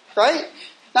are. right?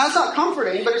 Now, it's not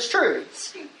comforting, but it's true.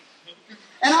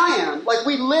 And I am. Like,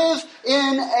 we live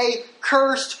in a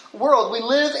cursed world. We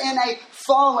live in a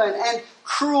fallen and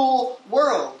cruel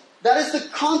world. That is the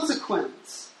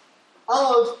consequence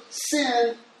of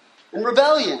sin and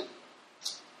rebellion.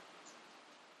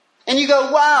 And you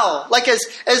go, wow, like as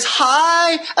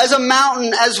high as a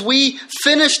mountain as we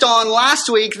finished on last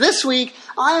week, this week,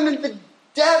 I am in the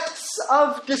depths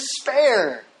of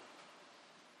despair.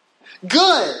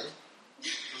 Good,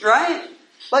 right?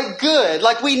 Like good,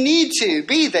 like we need to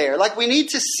be there, like we need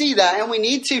to see that and we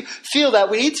need to feel that.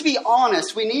 We need to be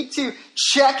honest. We need to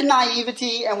check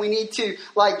naivety and we need to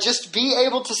like just be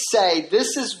able to say,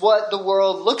 this is what the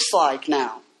world looks like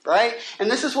now, right? And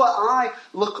this is what I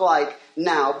look like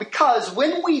now. Because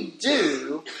when we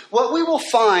do, what we will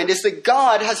find is that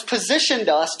God has positioned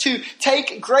us to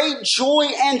take great joy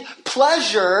and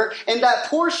pleasure in that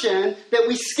portion that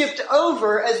we skipped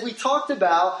over as we talked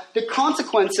about the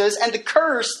consequences and the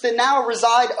curse that now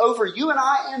reside over you and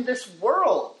I in this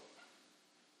world.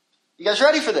 You guys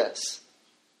ready for this?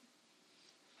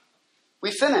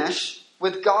 We finish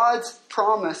with God's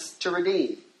promise to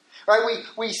redeem. Right?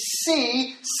 We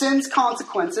see sin's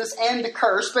consequences and the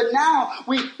curse, but now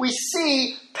we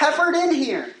see peppered in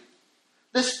here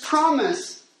this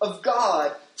promise of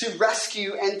God to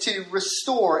rescue and to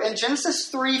restore. In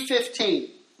Genesis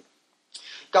 3:15,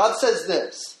 God says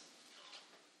this.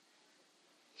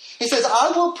 He says,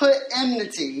 I will put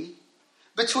enmity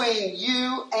between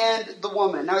you and the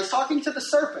woman. Now he's talking to the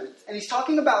serpent, and he's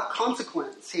talking about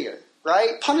consequence here,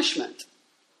 right? Punishment.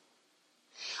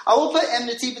 I will put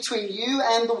enmity between you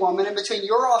and the woman, and between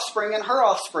your offspring and her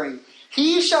offspring.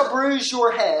 He shall bruise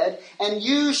your head, and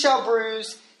you shall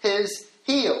bruise his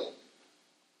heel.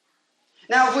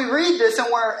 Now, if we read this and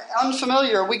we're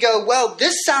unfamiliar, we go, well,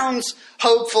 this sounds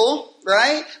hopeful,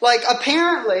 right? Like,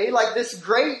 apparently, like this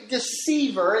great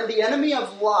deceiver and the enemy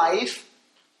of life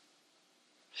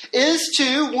is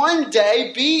to one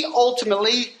day be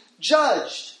ultimately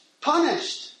judged,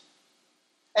 punished,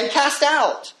 and cast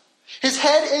out. His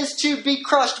head is to be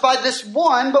crushed by this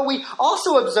one, but we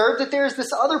also observe that there's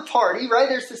this other party, right?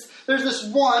 There's this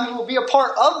one who will be a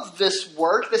part of this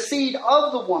work, the seed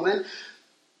of the woman,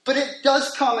 but it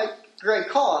does come at great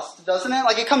cost, doesn't it?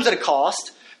 Like it comes at a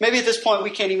cost. Maybe at this point we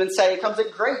can't even say it comes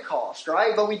at great cost,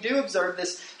 right? But we do observe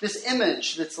this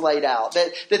image that's laid out,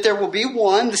 that there will be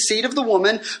one, the seed of the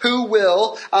woman, who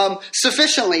will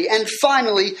sufficiently and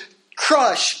finally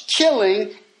crush,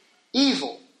 killing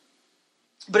evil.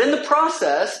 But in the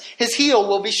process, his heel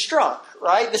will be struck,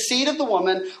 right? The seed of the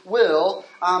woman will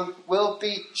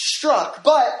be struck.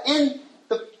 But in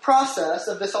the process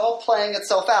of this all playing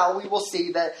itself out, we will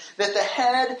see that the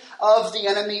head of the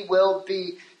enemy will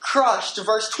be crushed.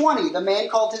 Verse 20, the man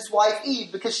called his wife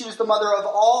Eve because she was the mother of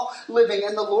all living.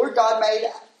 And the Lord God made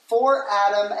for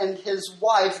Adam and his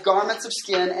wife garments of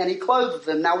skin, and he clothed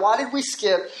them. Now, why did we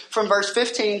skip from verse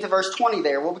 15 to verse 20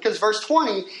 there? Well, because verse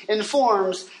 20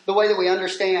 informs the way that we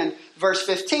understand verse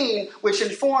 15, which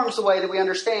informs the way that we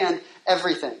understand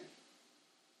everything. Did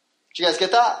you guys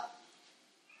get that?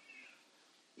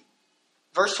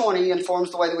 Verse 20 informs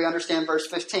the way that we understand verse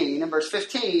 15, and verse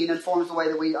 15 informs the way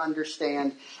that we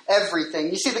understand everything.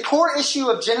 You see, the core issue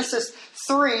of Genesis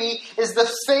 3 is the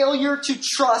failure to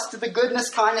trust the goodness,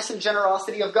 kindness, and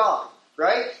generosity of God,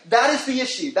 right? That is the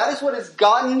issue. That is what has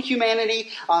gotten humanity,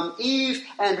 Eve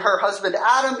and her husband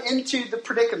Adam, into the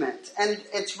predicament. And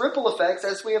its ripple effects,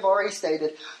 as we have already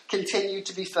stated, continue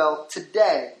to be felt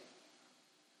today.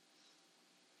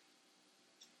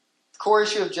 The core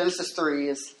issue of Genesis 3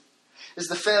 is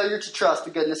the failure to trust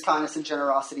the goodness, kindness, and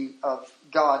generosity of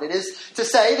God. It is to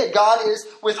say that God is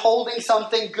withholding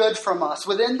something good from us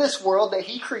within this world that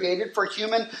he created for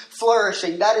human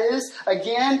flourishing. That is,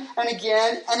 again and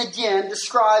again and again,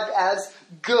 described as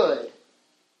good.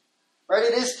 Right?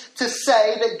 It is to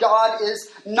say that God is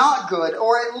not good,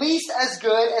 or at least as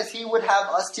good as he would have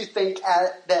us to think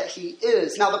that he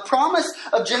is. Now, the promise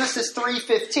of Genesis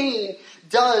 3:15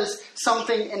 does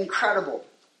something incredible.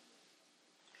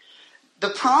 The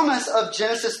promise of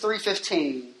Genesis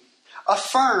 3:15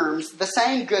 affirms the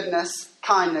same goodness,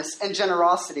 kindness, and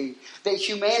generosity that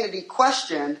humanity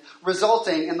questioned,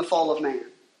 resulting in the fall of man.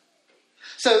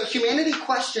 So humanity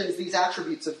questions these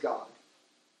attributes of God.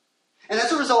 And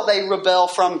as a result, they rebel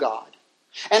from God.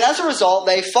 And as a result,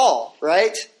 they fall,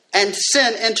 right? And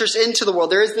sin enters into the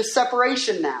world. There is this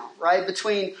separation now, right,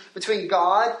 between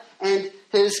God and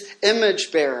his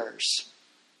image bearers.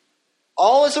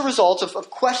 All as a result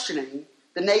of questioning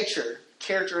the nature,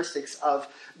 characteristics of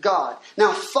God.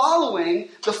 Now, following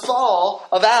the fall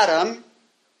of Adam,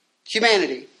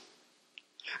 humanity,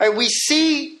 Right, we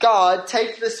see God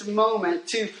take this moment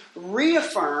to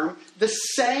reaffirm the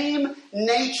same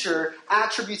nature,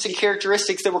 attributes, and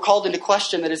characteristics that were called into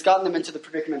question that has gotten them into the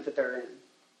predicament that they're in.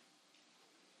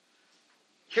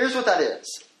 Here's what that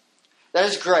is. That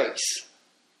is grace.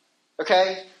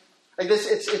 Okay? Like this,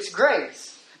 it's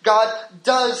grace. God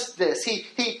does this.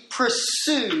 He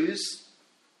pursues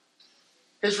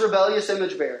his rebellious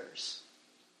image bearers.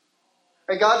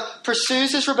 God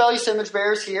pursues his rebellious image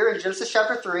bearers here in Genesis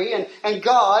chapter 3, and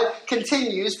God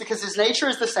continues, because his nature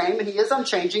is the same and he is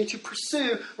unchanging, to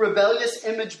pursue rebellious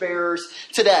image bearers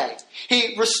today.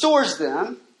 He restores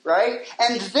them, right?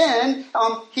 And then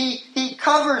he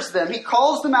covers them. He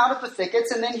calls them out of the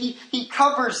thickets, and then he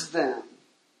covers them.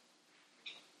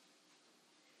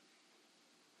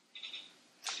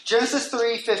 Genesis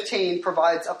 3:15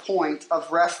 provides a point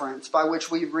of reference by which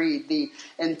we read the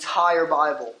entire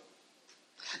Bible.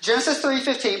 Genesis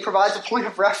 3:15 provides a point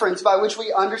of reference by which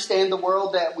we understand the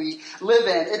world that we live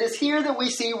in. It is here that we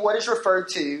see what is referred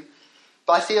to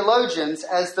by theologians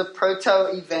as the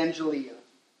proto-evangelia.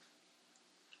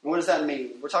 What does that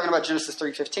mean? We're talking about Genesis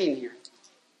 3:15 here.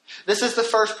 This is the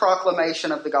first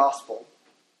proclamation of the gospel.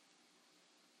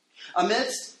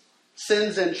 Amidst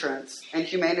sin's entrance and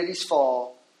humanity's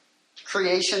fall,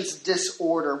 creation's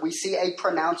disorder, we see a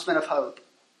pronouncement of hope.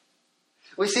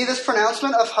 We see this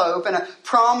pronouncement of hope and a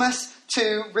promise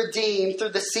to redeem through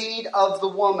the seed of the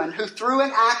woman, who through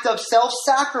an act of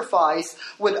self-sacrifice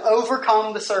would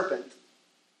overcome the serpent.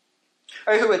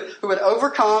 Or who would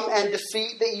overcome and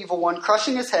defeat the evil one,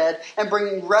 crushing his head and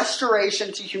bringing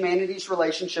restoration to humanity's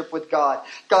relationship with God.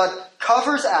 God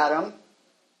covers Adam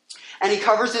and he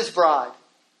covers his bride.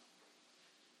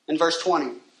 In verse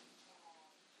 20.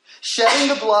 Shedding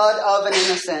the blood of an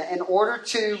innocent in order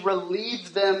to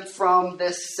relieve them from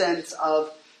this sense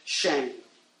of shame.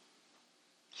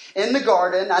 In the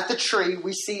garden, at the tree,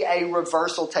 we see a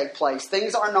reversal take place.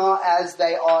 Things are not as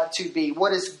they ought to be.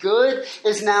 What is good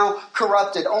is now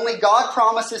corrupted. Only God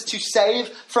promises to save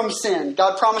from sin.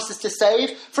 God promises to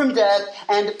save from death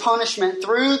and punishment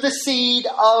through the seed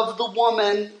of the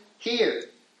woman here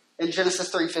in Genesis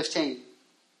 3:15.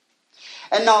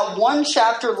 And not one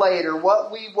chapter later,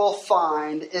 what we will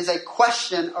find is a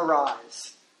question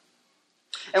arise.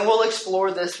 And we'll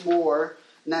explore this more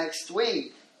next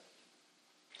week.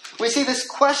 We see this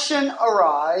question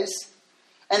arise,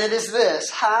 and it is this: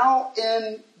 how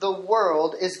in the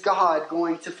world is God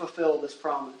going to fulfill this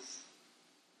promise?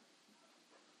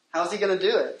 How is he going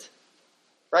to do it?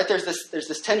 Right? There's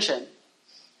this tension.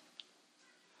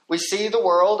 We see the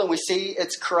world and we see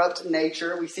its corrupt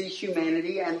nature. We see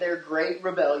humanity and their great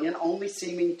rebellion only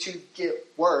seeming to get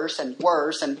worse and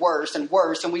worse and worse and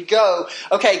worse. And we go,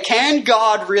 okay, can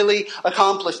God really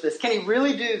accomplish this? Can he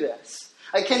really do this?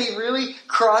 Can he really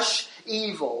crush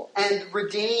evil and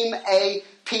redeem a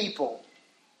people?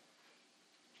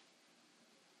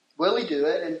 Will he do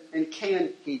it, and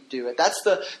can he do it? That's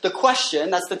the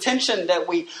question. That's the tension that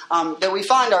we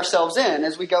find ourselves in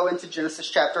as we go into Genesis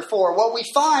chapter 4. What we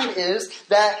find is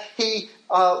that he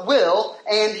will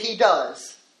and he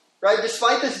does. Right?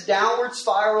 Despite this downward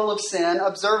spiral of sin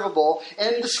observable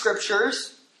in the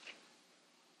scriptures,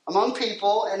 among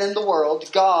people and in the world,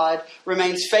 God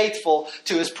remains faithful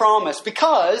to his promise,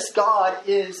 because God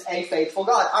is a faithful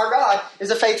God. Our God is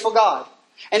a faithful God.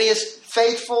 And he is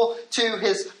faithful to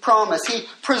his promise. He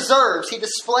preserves, he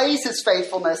displays his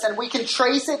faithfulness, and we can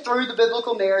trace it through the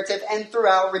biblical narrative and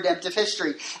throughout redemptive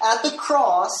history. At the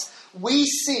cross, we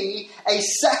see a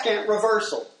second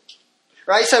reversal.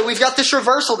 Right? So we've got this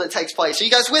reversal that takes place. Are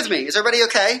you guys with me? Is everybody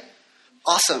okay?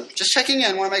 Awesome. Just checking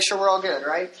in. Want to make sure we're all good,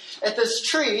 right? At this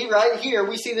tree right here,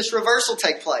 we see this reversal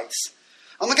take place.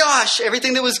 Oh my gosh,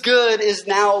 everything that was good is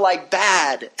now like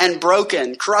bad and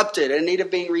broken, corrupted, and in need of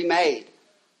being remade.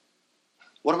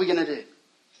 What are we going to do?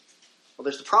 Well,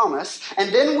 there's the promise.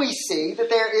 And then we see that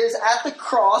there is at the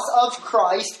cross of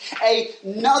Christ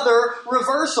another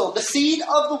reversal. The seed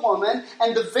of the woman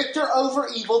and the victor over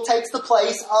evil takes the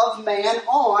place of man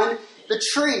on the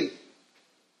tree.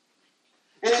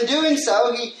 And in doing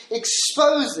so, he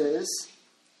exposes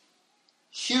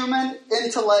human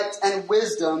intellect and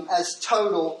wisdom as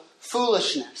total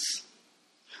foolishness.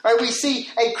 Right, we see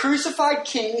a crucified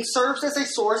king serves as a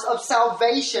source of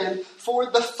salvation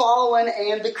for the fallen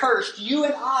and the cursed. You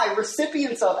and I,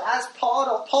 recipients of, as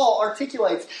Paul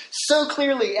articulates so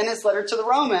clearly in his letter to the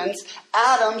Romans,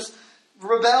 Adam's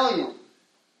rebellion.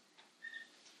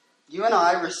 You and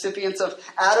I, recipients of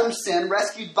Adam's sin,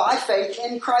 rescued by faith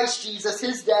in Christ Jesus,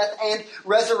 his death and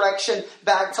resurrection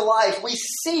back to life. We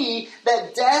see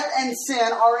that death and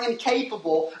sin are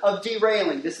incapable of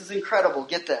derailing. This is incredible.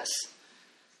 Get this.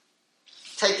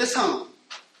 Take this home.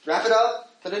 Wrap it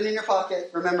up, put it in your pocket.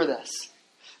 Remember this.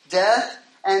 Death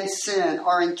and sin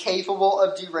are incapable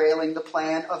of derailing the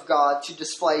plan of God to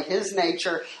display His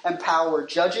nature and power,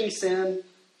 judging sin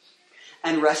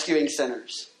and rescuing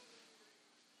sinners.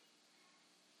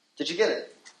 Did you get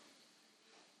it?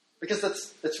 Because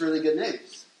that's really good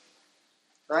news.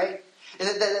 Right? And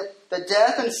that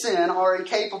death and sin are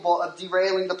incapable of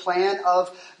derailing the plan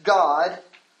of God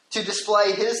to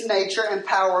display His nature and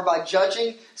power by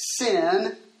judging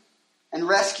sin and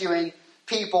rescuing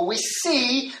people. We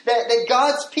see that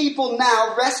God's people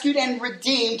now, rescued and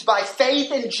redeemed by faith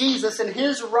in Jesus and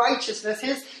His righteousness,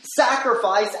 His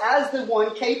sacrifice as the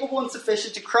one capable and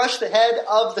sufficient to crush the head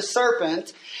of the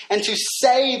serpent and to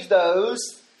save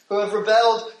those who have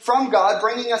rebelled from God,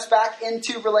 bringing us back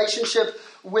into relationship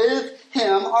with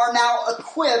Him, are now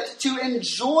equipped to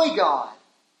enjoy God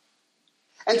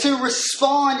and to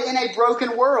respond in a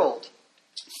broken world,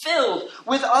 filled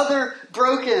with other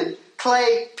broken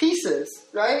clay pieces,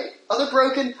 right? Other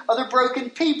broken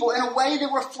people in a way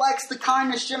that reflects the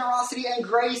kindness, generosity, and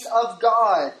grace of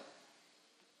God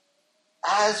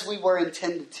as we were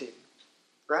intended to,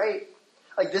 right?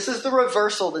 Like, this is the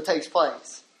reversal that takes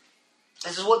place.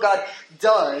 This is what God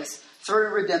does through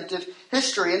redemptive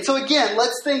history. And so again,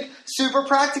 let's think super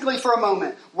practically for a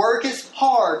moment. Work is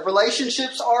hard,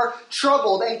 relationships are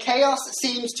troubled, and chaos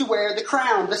seems to wear the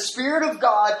crown. The Spirit of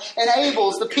God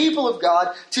enables the people of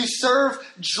God to serve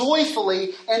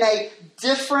joyfully in a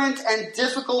different and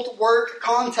difficult work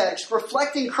context,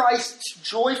 reflecting Christ's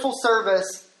joyful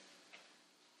service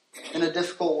in a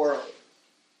difficult world.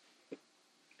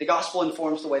 The gospel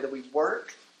informs the way that we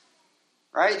work,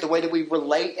 right? The way that we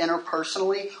relate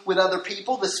interpersonally with other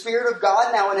people. The Spirit of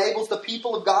God now enables the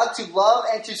people of God to love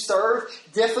and to serve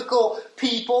difficult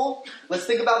people. Let's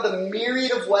think about the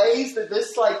myriad of ways that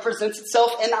this presents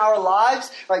itself in our lives.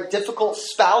 Right? Difficult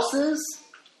spouses,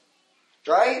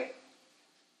 right?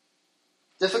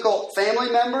 Difficult family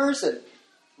members and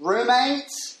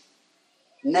roommates,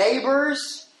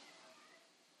 neighbors.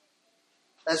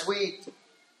 As we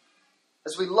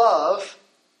love,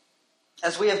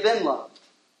 as we have been loved.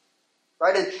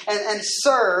 Right? And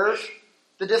serve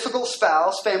the difficult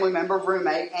spouse, family member,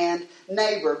 roommate, and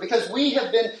neighbor. Because we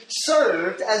have been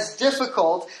served as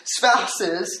difficult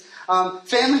spouses,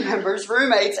 family members,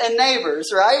 roommates, and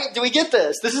neighbors, right? Do we get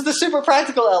this? This is the super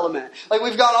practical element. Like,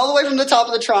 we've gone all the way from the top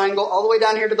of the triangle, all the way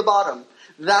down here to the bottom.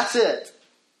 That's it.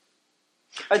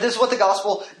 Right, this is what the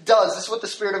gospel does. This is what the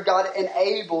Spirit of God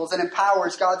enables and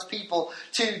empowers God's people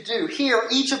to do. Here,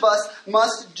 each of us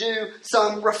must do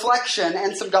some reflection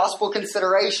and some gospel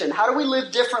consideration. How do we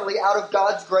live differently out of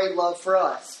God's great love for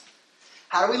us?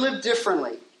 How do we live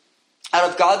differently out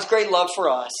of God's great love for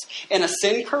us in a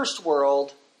sin-cursed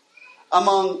world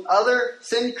among other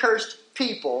sin-cursed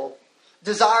people,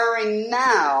 desiring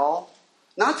now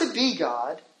not to be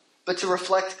God, but to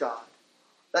reflect God?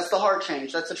 That's the heart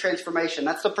change. That's the transformation.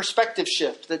 That's the perspective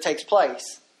shift that takes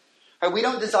place. Right? We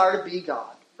don't desire to be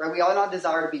God. Right? We ought not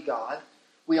desire to be God.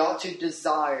 We ought to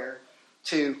desire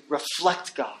to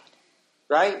reflect God.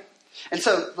 Right? And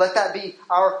so let that be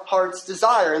our heart's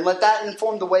desire, and let that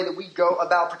inform the way that we go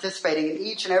about participating in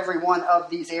each and every one of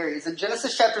these areas. In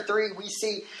Genesis chapter 3, we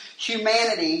see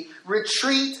humanity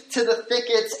retreat to the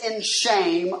thickets in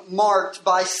shame marked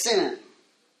by sin.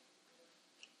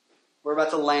 We're about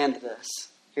to land this.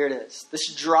 Here it is.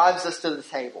 This drives us to the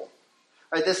table.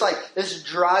 Right? This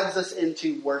drives us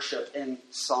into worship and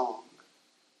song.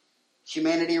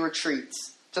 Humanity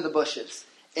retreats to the bushes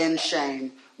in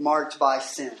shame, marked by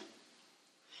sin.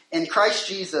 In Christ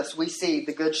Jesus, we see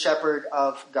the Good Shepherd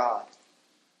of God.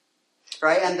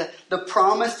 Right? And the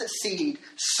promised seed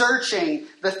searching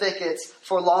the thickets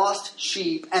for lost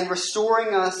sheep and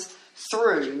restoring us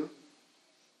through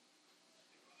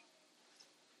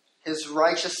His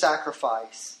righteous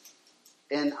sacrifice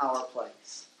in our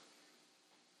place.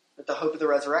 With the hope of the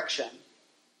resurrection.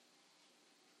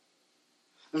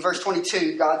 In verse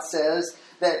 22, God says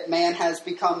that man has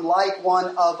become like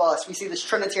one of us. We see this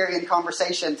Trinitarian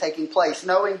conversation taking place,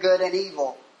 knowing good and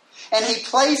evil. And He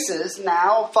places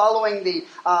now, following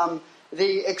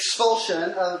the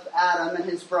expulsion of Adam and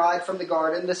his bride from the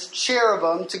garden, this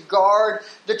cherubim to guard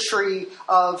the tree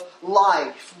of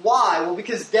life. Why? Well,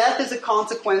 because death is a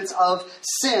consequence of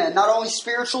sin, not only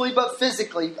spiritually but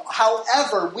physically.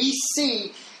 However, we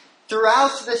see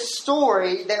throughout this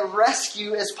story that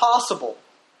rescue is possible.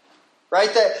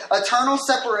 Right? That eternal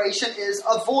separation is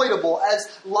avoidable as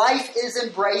life is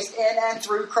embraced in and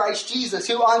through Christ Jesus,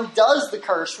 who undoes the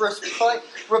curse,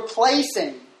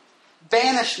 replacing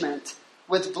banishment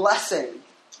with blessing.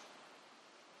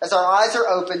 as our eyes are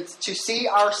opened to see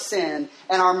our sin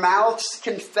and our mouths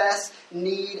confess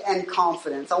need and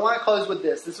confidence. I want to close with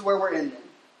this. This is where we're ending.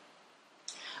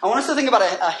 I want us to think about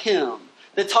a hymn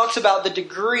that talks about the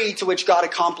degree to which God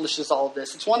accomplishes all of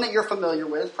this. It's one that you're familiar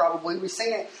with, probably. We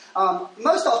sing it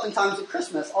most oftentimes at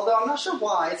Christmas, although I'm not sure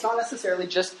why. It's not necessarily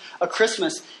just a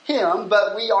Christmas hymn,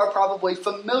 but we are probably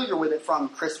familiar with it from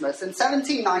Christmas. In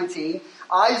 1719,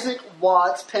 Isaac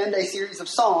Watts penned a series of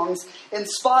songs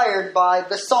inspired by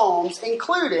the Psalms,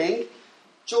 including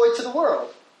Joy to the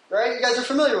World. Right? You guys are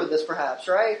familiar with this, perhaps,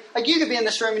 right? Like, you could be in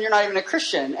this room and you're not even a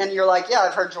Christian, and you're like, yeah,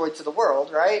 I've heard Joy to the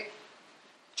World, right?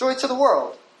 Joy to the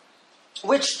World,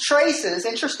 which traces,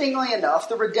 interestingly enough,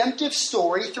 the redemptive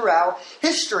story throughout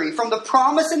history, from the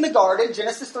promise in the garden,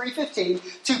 Genesis 3:15,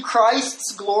 to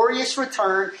Christ's glorious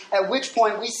return, at which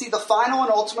point we see the final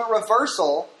and ultimate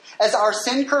reversal as our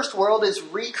sin-cursed world is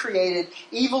recreated,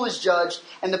 evil is judged,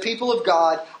 and the people of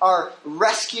God are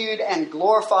rescued and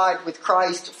glorified with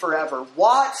Christ forever.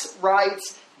 Watts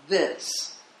writes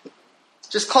this.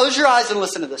 Just close your eyes and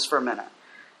listen to this for a minute.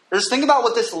 Just think about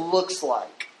what this looks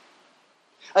like.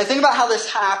 Like, think about how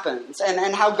this happens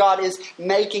and how God is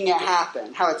making it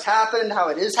happen. How it's happened, how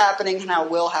it is happening, and how it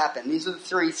will happen. These are the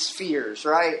three spheres,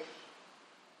 right?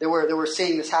 That we're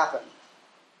seeing this happen.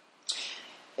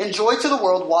 In Joy to the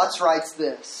World, Watts writes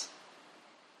this.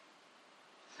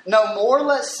 No more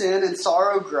let sin and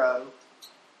sorrow grow,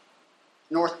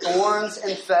 nor thorns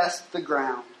infest the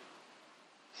ground.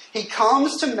 He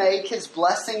comes to make his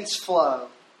blessings flow,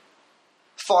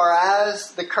 far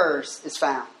as the curse is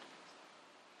found.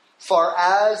 Far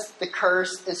as the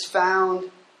curse is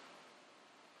found.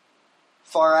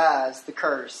 Far as the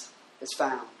curse is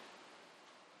found.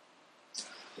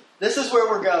 This is where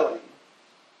we're going.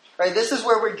 Right? This is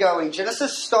where we're going.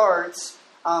 Genesis starts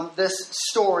this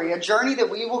story, a journey that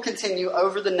we will continue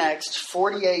over the next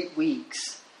 48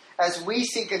 weeks as we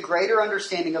seek a greater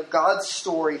understanding of God's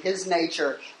story, His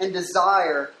nature, and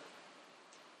desire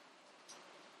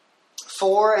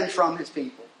for and from His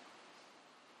people.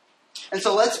 And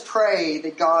so let's pray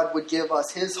that God would give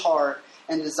us His heart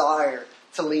and desire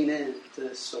to lean in to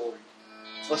this story.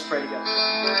 Let's pray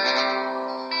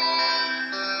together.